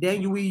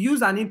 then you will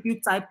use an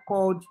input type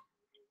called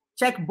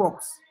checkbox.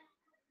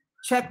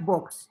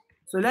 Checkbox.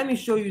 So let me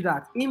show you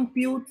that.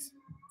 Input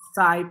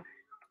type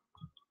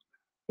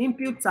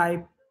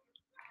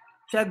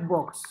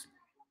checkbox.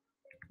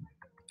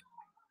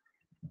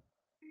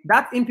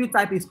 That input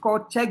type is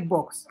called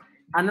checkbox.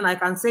 And then I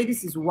can say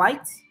this is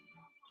white.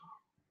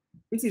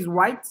 This is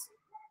white.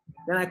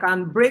 Then I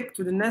can break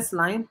to the next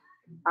line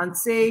and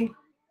say,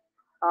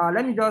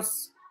 let me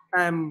just,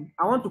 I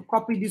want to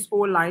copy this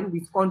whole line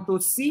with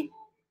Ctrl+C.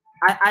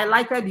 I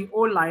highlighted the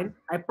whole line.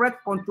 I press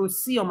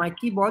Ctrl+C on my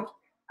keyboard.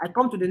 I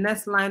come to the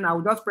next line. I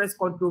will just press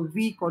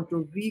Ctrl+V,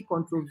 Ctrl+V,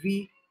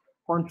 Ctrl+V,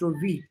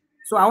 Ctrl+V.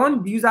 So I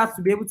want the users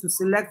to be able to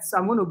select. So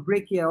I'm going to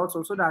break here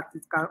also so that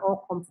it can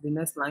all come to the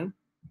next line.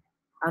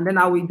 And then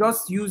I will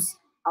just use,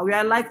 I will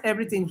highlight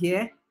everything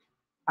here.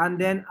 And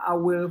then I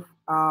will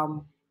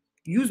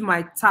use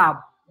my tab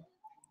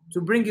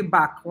to bring it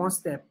back one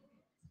step.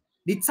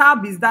 The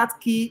tab is that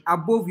key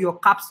above your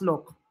caps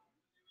lock.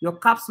 Your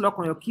caps lock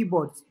on your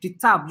keyboard. The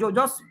tab, you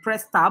just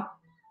press tab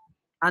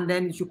and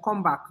then it should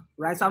come back,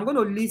 right? So I'm going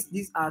to list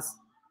this as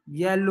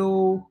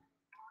yellow,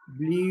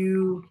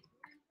 blue,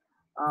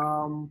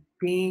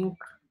 pink,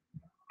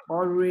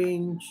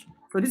 orange.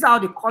 So these are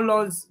the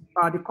colors,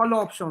 the color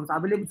options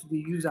available to the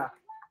user,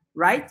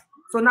 right?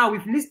 So now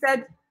we've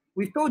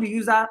told the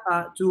user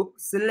to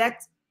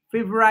select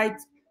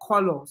favorite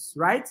colors,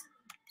 right?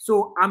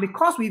 So, and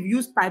because we've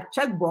used type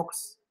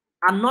checkbox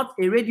and not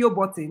a radio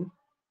button,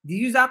 the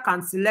user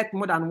can select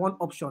more than one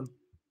option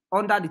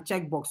under the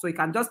checkbox. So it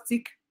can just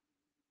tick,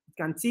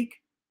 it can tick,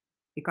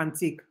 it can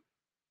tick.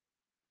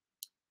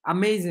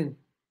 Amazing.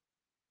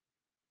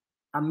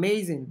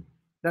 Amazing.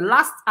 The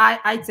last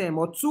item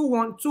or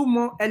two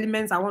more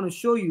elements I want to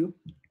show you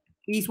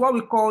is what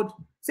we called,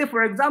 say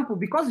for example,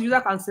 because the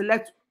user can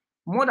select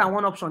more than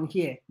one option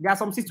here, there are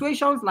some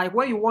situations like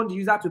when you want the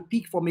user to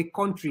pick from a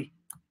country,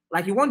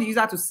 like you want the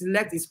user to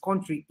select his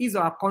country, his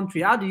or her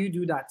country. How do you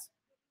do that?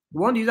 You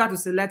want the user to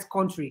select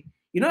country.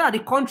 You know that the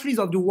countries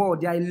of the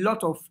world, there are a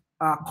lot of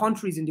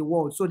countries in the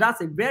world. So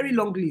that's a very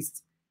long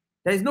list.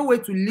 There is no way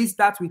to list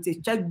that with a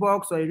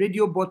checkbox or a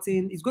radio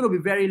button. It's going to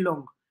be very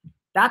long.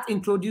 That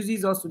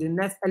introduces us to the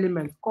next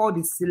element called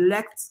the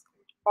select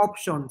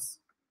options.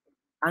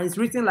 And it's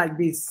written like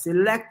this,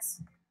 select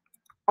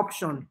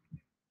option,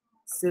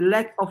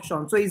 select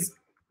option. So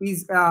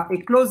it's a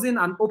closing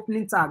and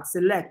opening tag,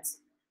 select,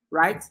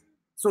 right?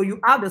 So you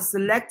have the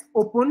select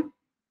open,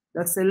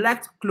 the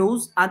select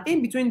close, and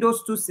in between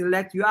those two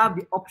select, you have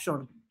the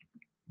option.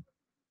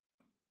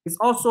 It's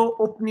also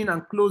opening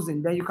and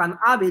closing. Then you can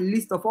have a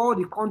list of all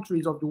the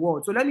countries of the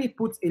world. So let me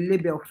put a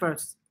label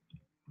first,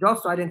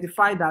 just to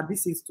identify that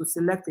this is to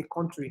select a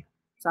country.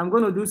 So I'm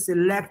going to do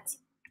select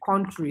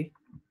country,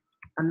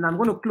 and I'm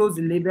going to close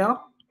the label,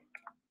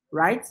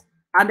 right?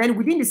 And then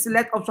within the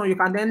select option, you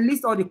can then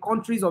list all the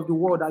countries of the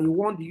world that you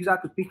want the user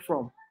to pick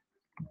from,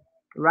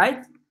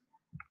 right?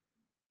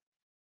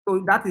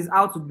 So that is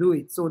how to do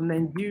it. So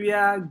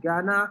Nigeria,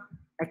 Ghana,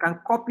 I can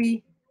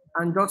copy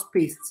and just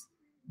paste.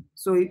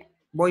 So,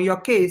 but in your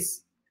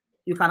case,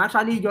 you can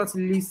actually just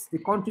list the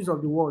countries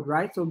of the world,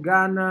 right? So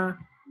Ghana,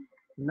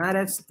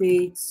 United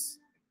States,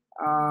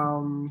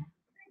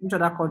 which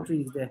other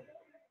country is there?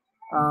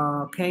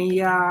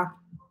 Kenya,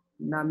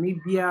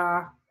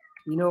 Namibia,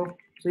 you know.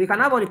 So you can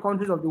have all the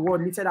countries of the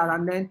world listed out,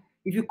 and then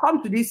if you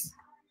come to this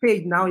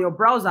page now, your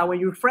browser, when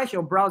you refresh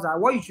your browser,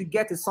 what you should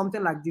get is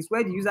something like this,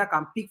 where the user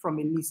can pick from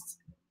a list.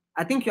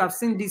 I think you have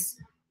seen this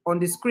on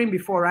the screen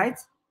before, right?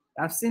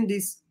 I've seen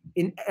this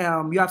in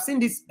you have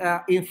seen this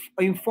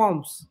in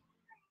forms,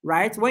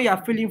 right? When you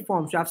are filling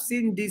forms, you have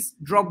seen this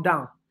drop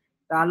down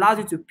that allows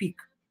you to pick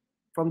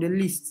from the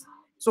list.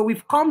 So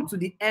we've come to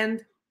the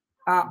end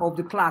of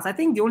the class. I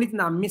think the only thing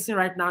I'm missing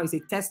right now is a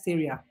test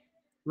area,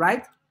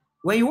 right?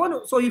 When you want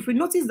to, so if you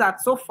notice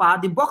that so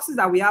far, the boxes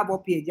that we have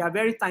up here, they are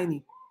very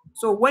tiny.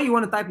 So when you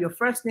want to type your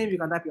first name, you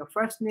can type your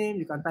first name,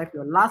 you can type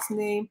your last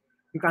name,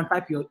 you can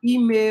type your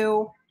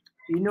email,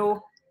 you know,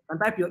 you can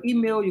type your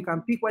email, you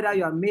can pick whether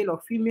you are male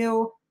or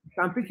female, you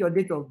can pick your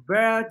date of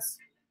birth,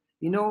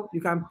 you know,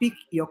 you can pick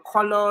your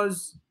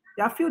colors,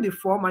 you fill the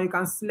form, and you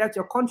can select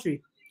your country.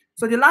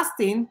 So the last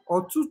thing,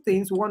 or two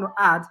things we want to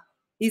add,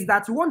 is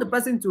that you want the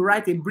person to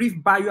write a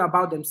brief bio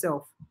about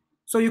themselves.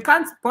 So you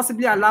can't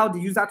possibly allow the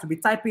user to be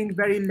typing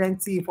very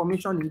lengthy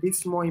information in this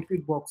small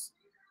input box.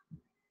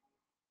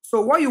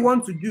 So what you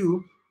want to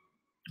do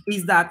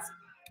is that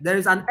there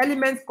is an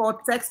element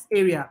called text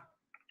area.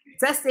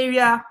 Text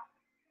area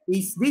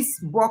is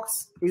this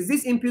box, is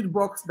this input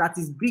box that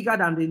is bigger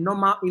than the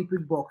normal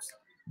input box.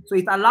 So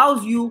it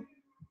allows you,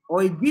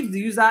 or it gives the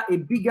user a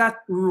bigger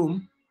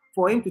room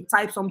for him to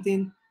type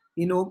something,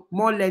 you know,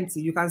 more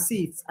lengthy. You can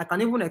see it. I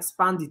can even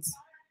expand it.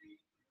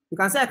 You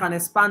can say I can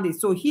expand it.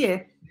 So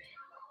here,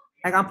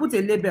 I can put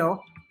a label,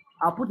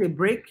 I'll put a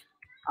break,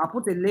 I'll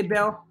put a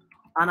label,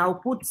 and I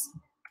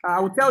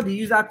will tell the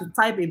user to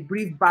type a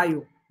brief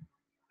bio.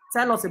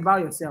 Tell us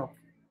about yourself.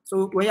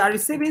 So when you are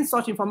receiving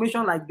such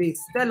information like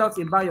this, tell us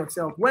about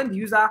yourself. When the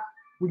user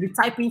will be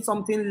typing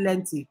something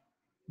lengthy,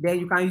 then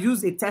you can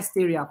use a test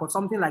area for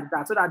something like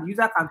that, so that the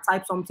user can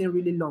type something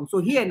really long. So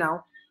here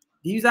now,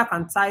 the user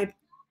can type,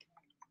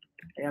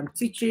 I am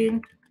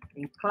teaching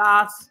in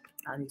class,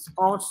 and it's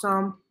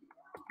awesome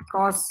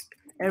because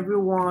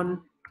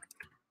everyone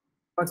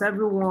is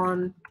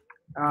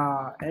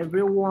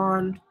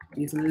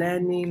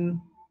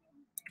learning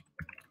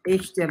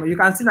HTML. You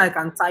can see that I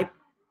can type,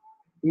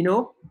 you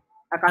know,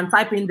 I can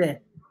type in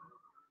there.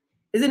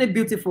 Isn't it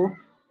beautiful?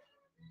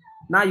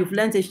 Now you've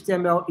learned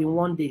HTML in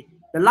one day.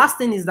 The last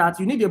thing is that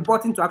you need a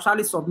button to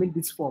actually submit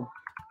this form.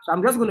 So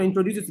I'm just going to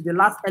introduce you to the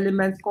last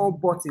element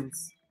called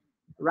buttons,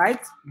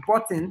 right?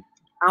 Button.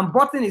 And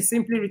button is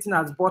simply written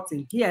as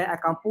button. Here I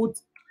can put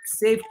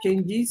save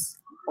changes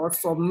or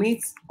submit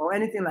or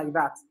anything like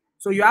that.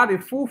 So you have a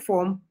full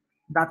form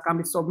that can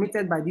be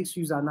submitted by this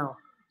user now.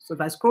 So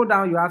if I scroll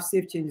down, you have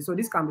save changes. So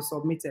this can be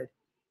submitted.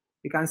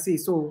 You can see,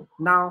 so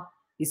now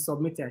it's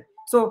submitted.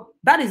 So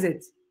that is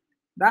it.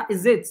 That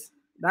is it.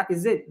 That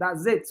is it.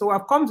 That's it. So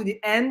I've come to the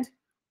end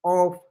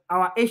of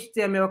our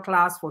HTML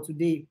class for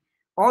today.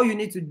 All you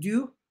need to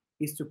do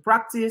is to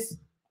practice,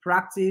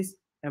 practice,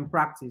 and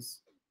practice,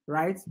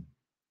 right?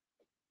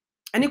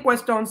 Any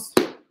questions?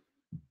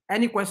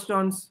 Any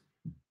questions?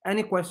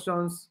 Any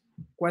questions?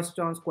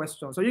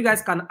 Questions? So you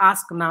guys can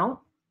ask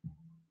now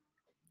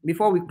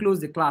before we close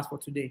the class for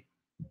today.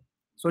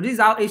 So this is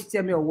how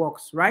HTML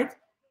works, right?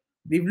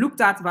 We've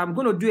looked at, but I'm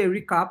going to do a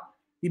recap.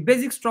 The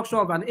basic structure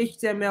of an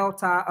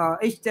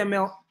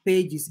HTML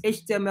page is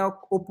HTML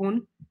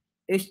open,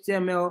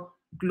 HTML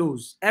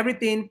close.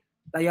 Everything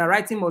that you're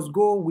writing must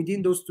go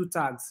within those two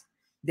tags.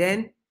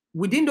 Then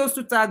within those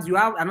two tags, you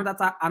have another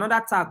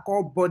tag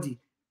called body.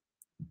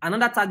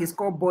 Another tag is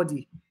called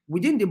body.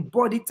 Within the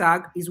body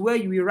tag is where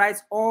you will write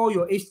all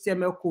your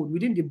HTML code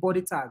within the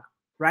body tag,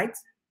 right?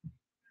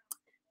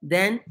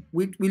 Then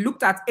we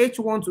looked at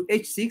H1 to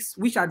H6,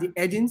 which are the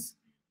headings.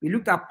 We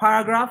looked at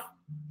paragraph.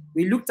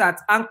 We looked at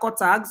anchor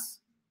tags,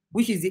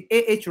 which is the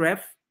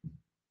ahref,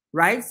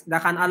 right?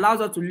 That can allow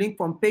us to link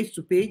from page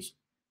to page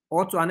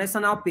or to an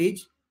external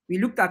page. We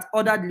looked at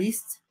ordered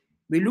list.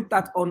 We looked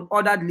at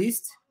unordered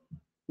list.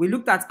 We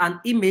looked at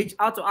an image,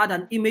 how to add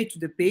an image to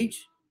the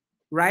page,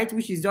 right?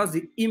 Which is just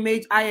the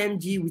image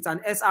img with an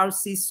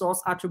src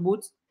source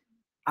attribute,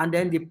 and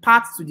then the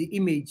path to the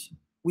image.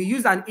 We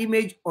use an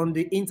image on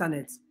the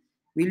internet.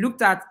 We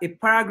looked at a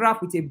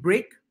paragraph with a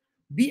break.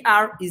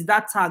 BR is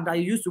that tag that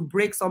you use to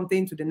break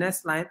something to the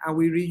next line, and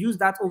we reuse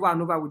that over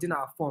and over within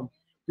our form.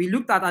 We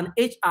looked at an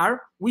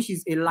HR, which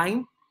is a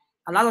line,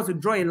 allows us to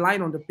draw a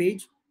line on the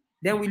page.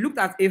 Then we looked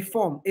at a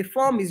form. A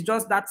form is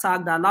just that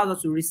tag that allows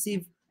us to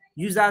receive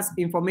users'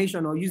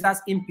 information or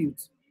users' input.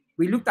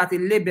 We looked at a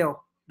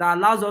label that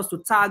allows us to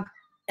tag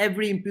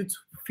every input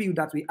field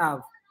that we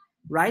have,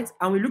 right?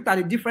 And we looked at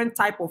a different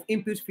type of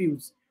input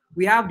fields.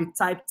 We have the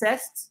type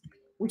test,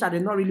 which I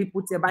did not really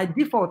put here. By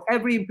default,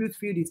 every input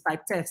field is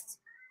type test,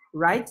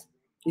 right?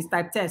 It's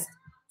type test.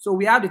 So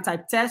we have the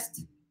type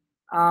test,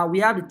 we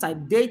have the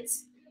type date,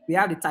 we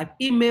have the type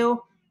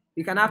email,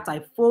 you can have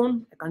type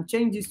phone. I can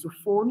change this to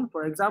phone,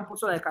 for example,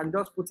 so I can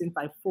just put in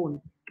type phone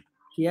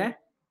here.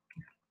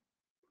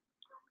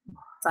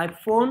 Type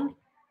phone.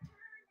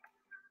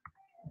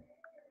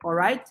 All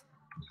right.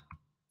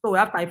 So we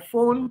have type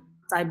phone,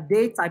 type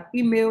date, type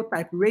email,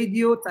 type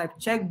radio, type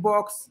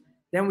checkbox.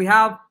 Then we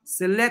have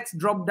select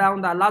drop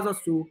down that allows us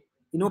to,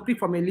 pick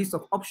from a list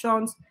of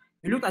options.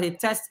 We looked at a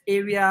test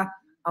area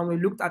and we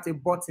looked at a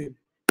button.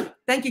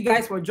 Thank you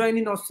guys for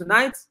joining us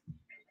tonight.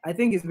 I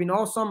think it's been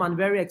awesome and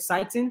very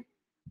exciting.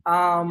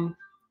 If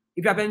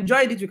you have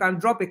enjoyed it, you can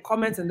drop a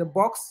comment in the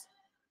box.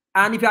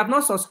 And if you have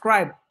not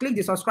subscribed, click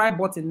the subscribe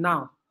button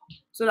now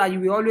so that you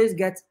will always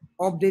get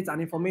updates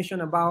and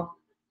information about,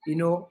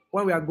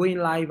 when we are going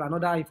live and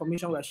other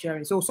information we are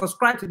sharing. So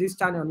subscribe to this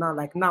channel now,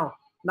 like now.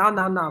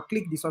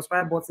 Click the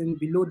subscribe button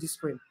below the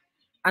screen.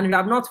 And if you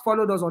have not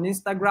followed us on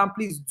Instagram,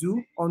 please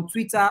do. On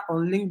Twitter,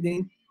 on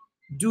LinkedIn,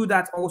 do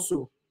that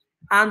also.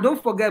 And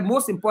don't forget,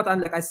 most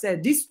important, like I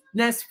said, this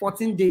next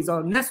 14 days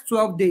or next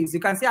 12 days, you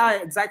can see how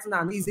exciting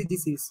and easy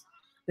this is.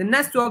 The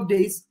next 12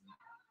 days,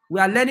 we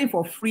are learning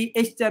for free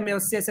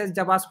HTML, CSS,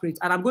 JavaScript,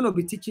 and I'm going to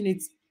be teaching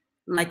it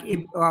like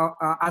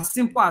as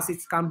simple as it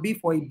can be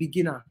for a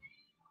beginner.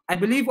 I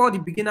believe all the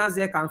beginners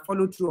there can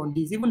follow through on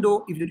this, even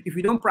though if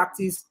you don't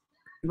practice,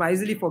 you might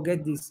easily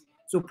forget this.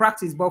 So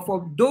practice. But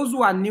for those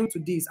who are new to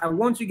this, I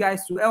want you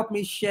guys to help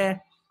me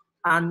share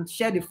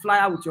the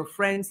flyer with your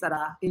friends that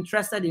are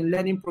interested in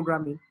learning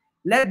programming.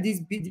 Let this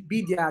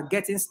be their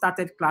getting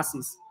started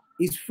classes.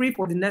 It's free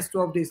for the next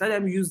 12 days. Let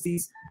them use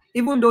this.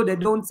 Even though they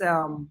don't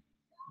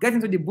get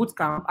into the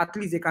bootcamp, at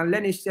least they can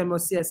learn HTML,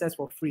 CSS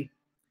for free.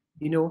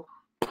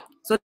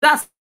 So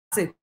that's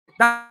it.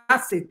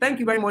 That's it. Thank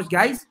you very much,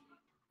 guys.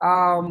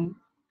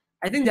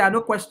 I think there are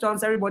no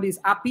questions. Everybody is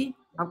happy.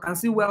 I can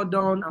see well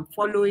done. I'm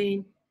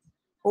following.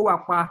 Oh,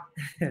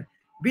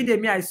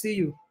 Bidemi, I see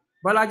you.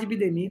 Balaji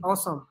Bidemi,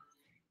 awesome.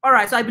 All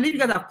right, so I believe you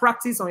guys have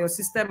practiced on your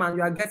system and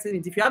you are getting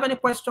it. If you have any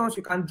questions,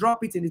 you can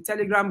drop it in the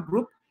Telegram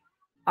group,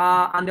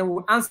 and then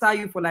we'll answer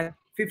you for like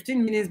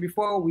 15 minutes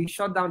before we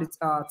shut down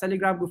the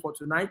Telegram group for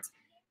tonight.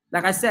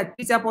 Like I said,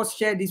 please help us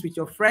share this with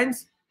your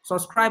friends,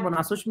 subscribe on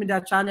our social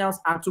media channels,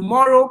 and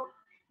tomorrow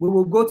we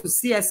will go to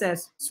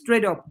CSS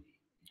straight up.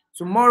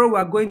 Tomorrow we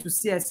are going to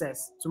CSS.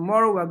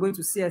 Tomorrow we are going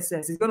to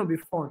CSS. It's going to be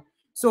fun.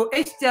 So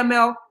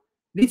HTML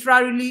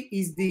literally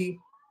is the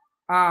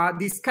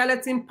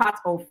skeleton part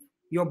of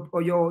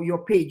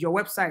your page, your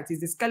website.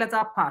 Is the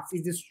skeletal part,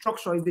 is the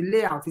structure, is the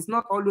layout. It's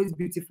not always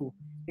beautiful.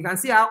 You can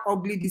see how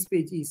ugly this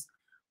page is.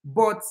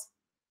 But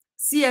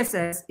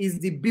CSS is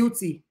the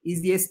beauty,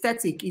 is the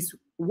aesthetic, is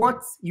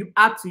what you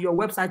add to your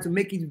website to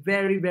make it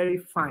very, very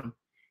fine.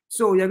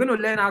 So you're going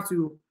to learn how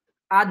to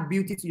add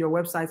beauty to your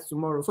website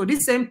tomorrow. So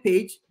this same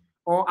page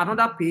or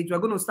another page, we're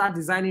going to start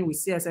designing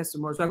with CSS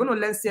tomorrow. So we're going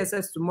to learn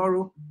CSS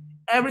tomorrow,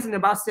 everything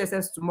about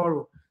CSS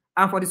tomorrow.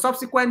 And for the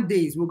subsequent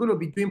days, we're going to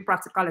be doing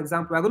practical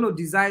examples. We're going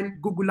to design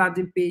Google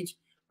landing page.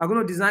 We're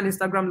going to design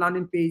Instagram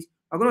landing page.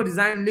 We're going to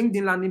design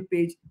LinkedIn landing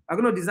page. We're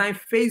going to design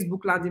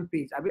Facebook landing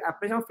page. I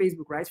mentioned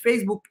Facebook, right?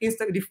 Facebook,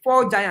 Instagram, the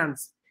 4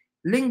 giants: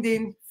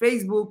 LinkedIn,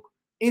 Facebook,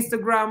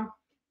 Instagram,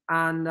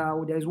 and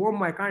there's one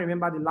more. I can't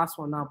remember the last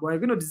one now. But we're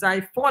going to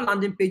design 4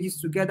 landing pages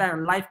together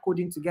and live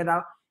coding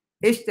together,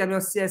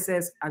 HTML,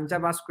 CSS, and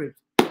JavaScript.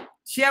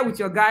 Share with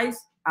your guys,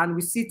 and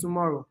we'll see you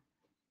tomorrow.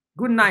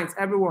 Good night,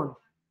 everyone.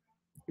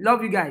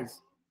 Love you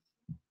guys.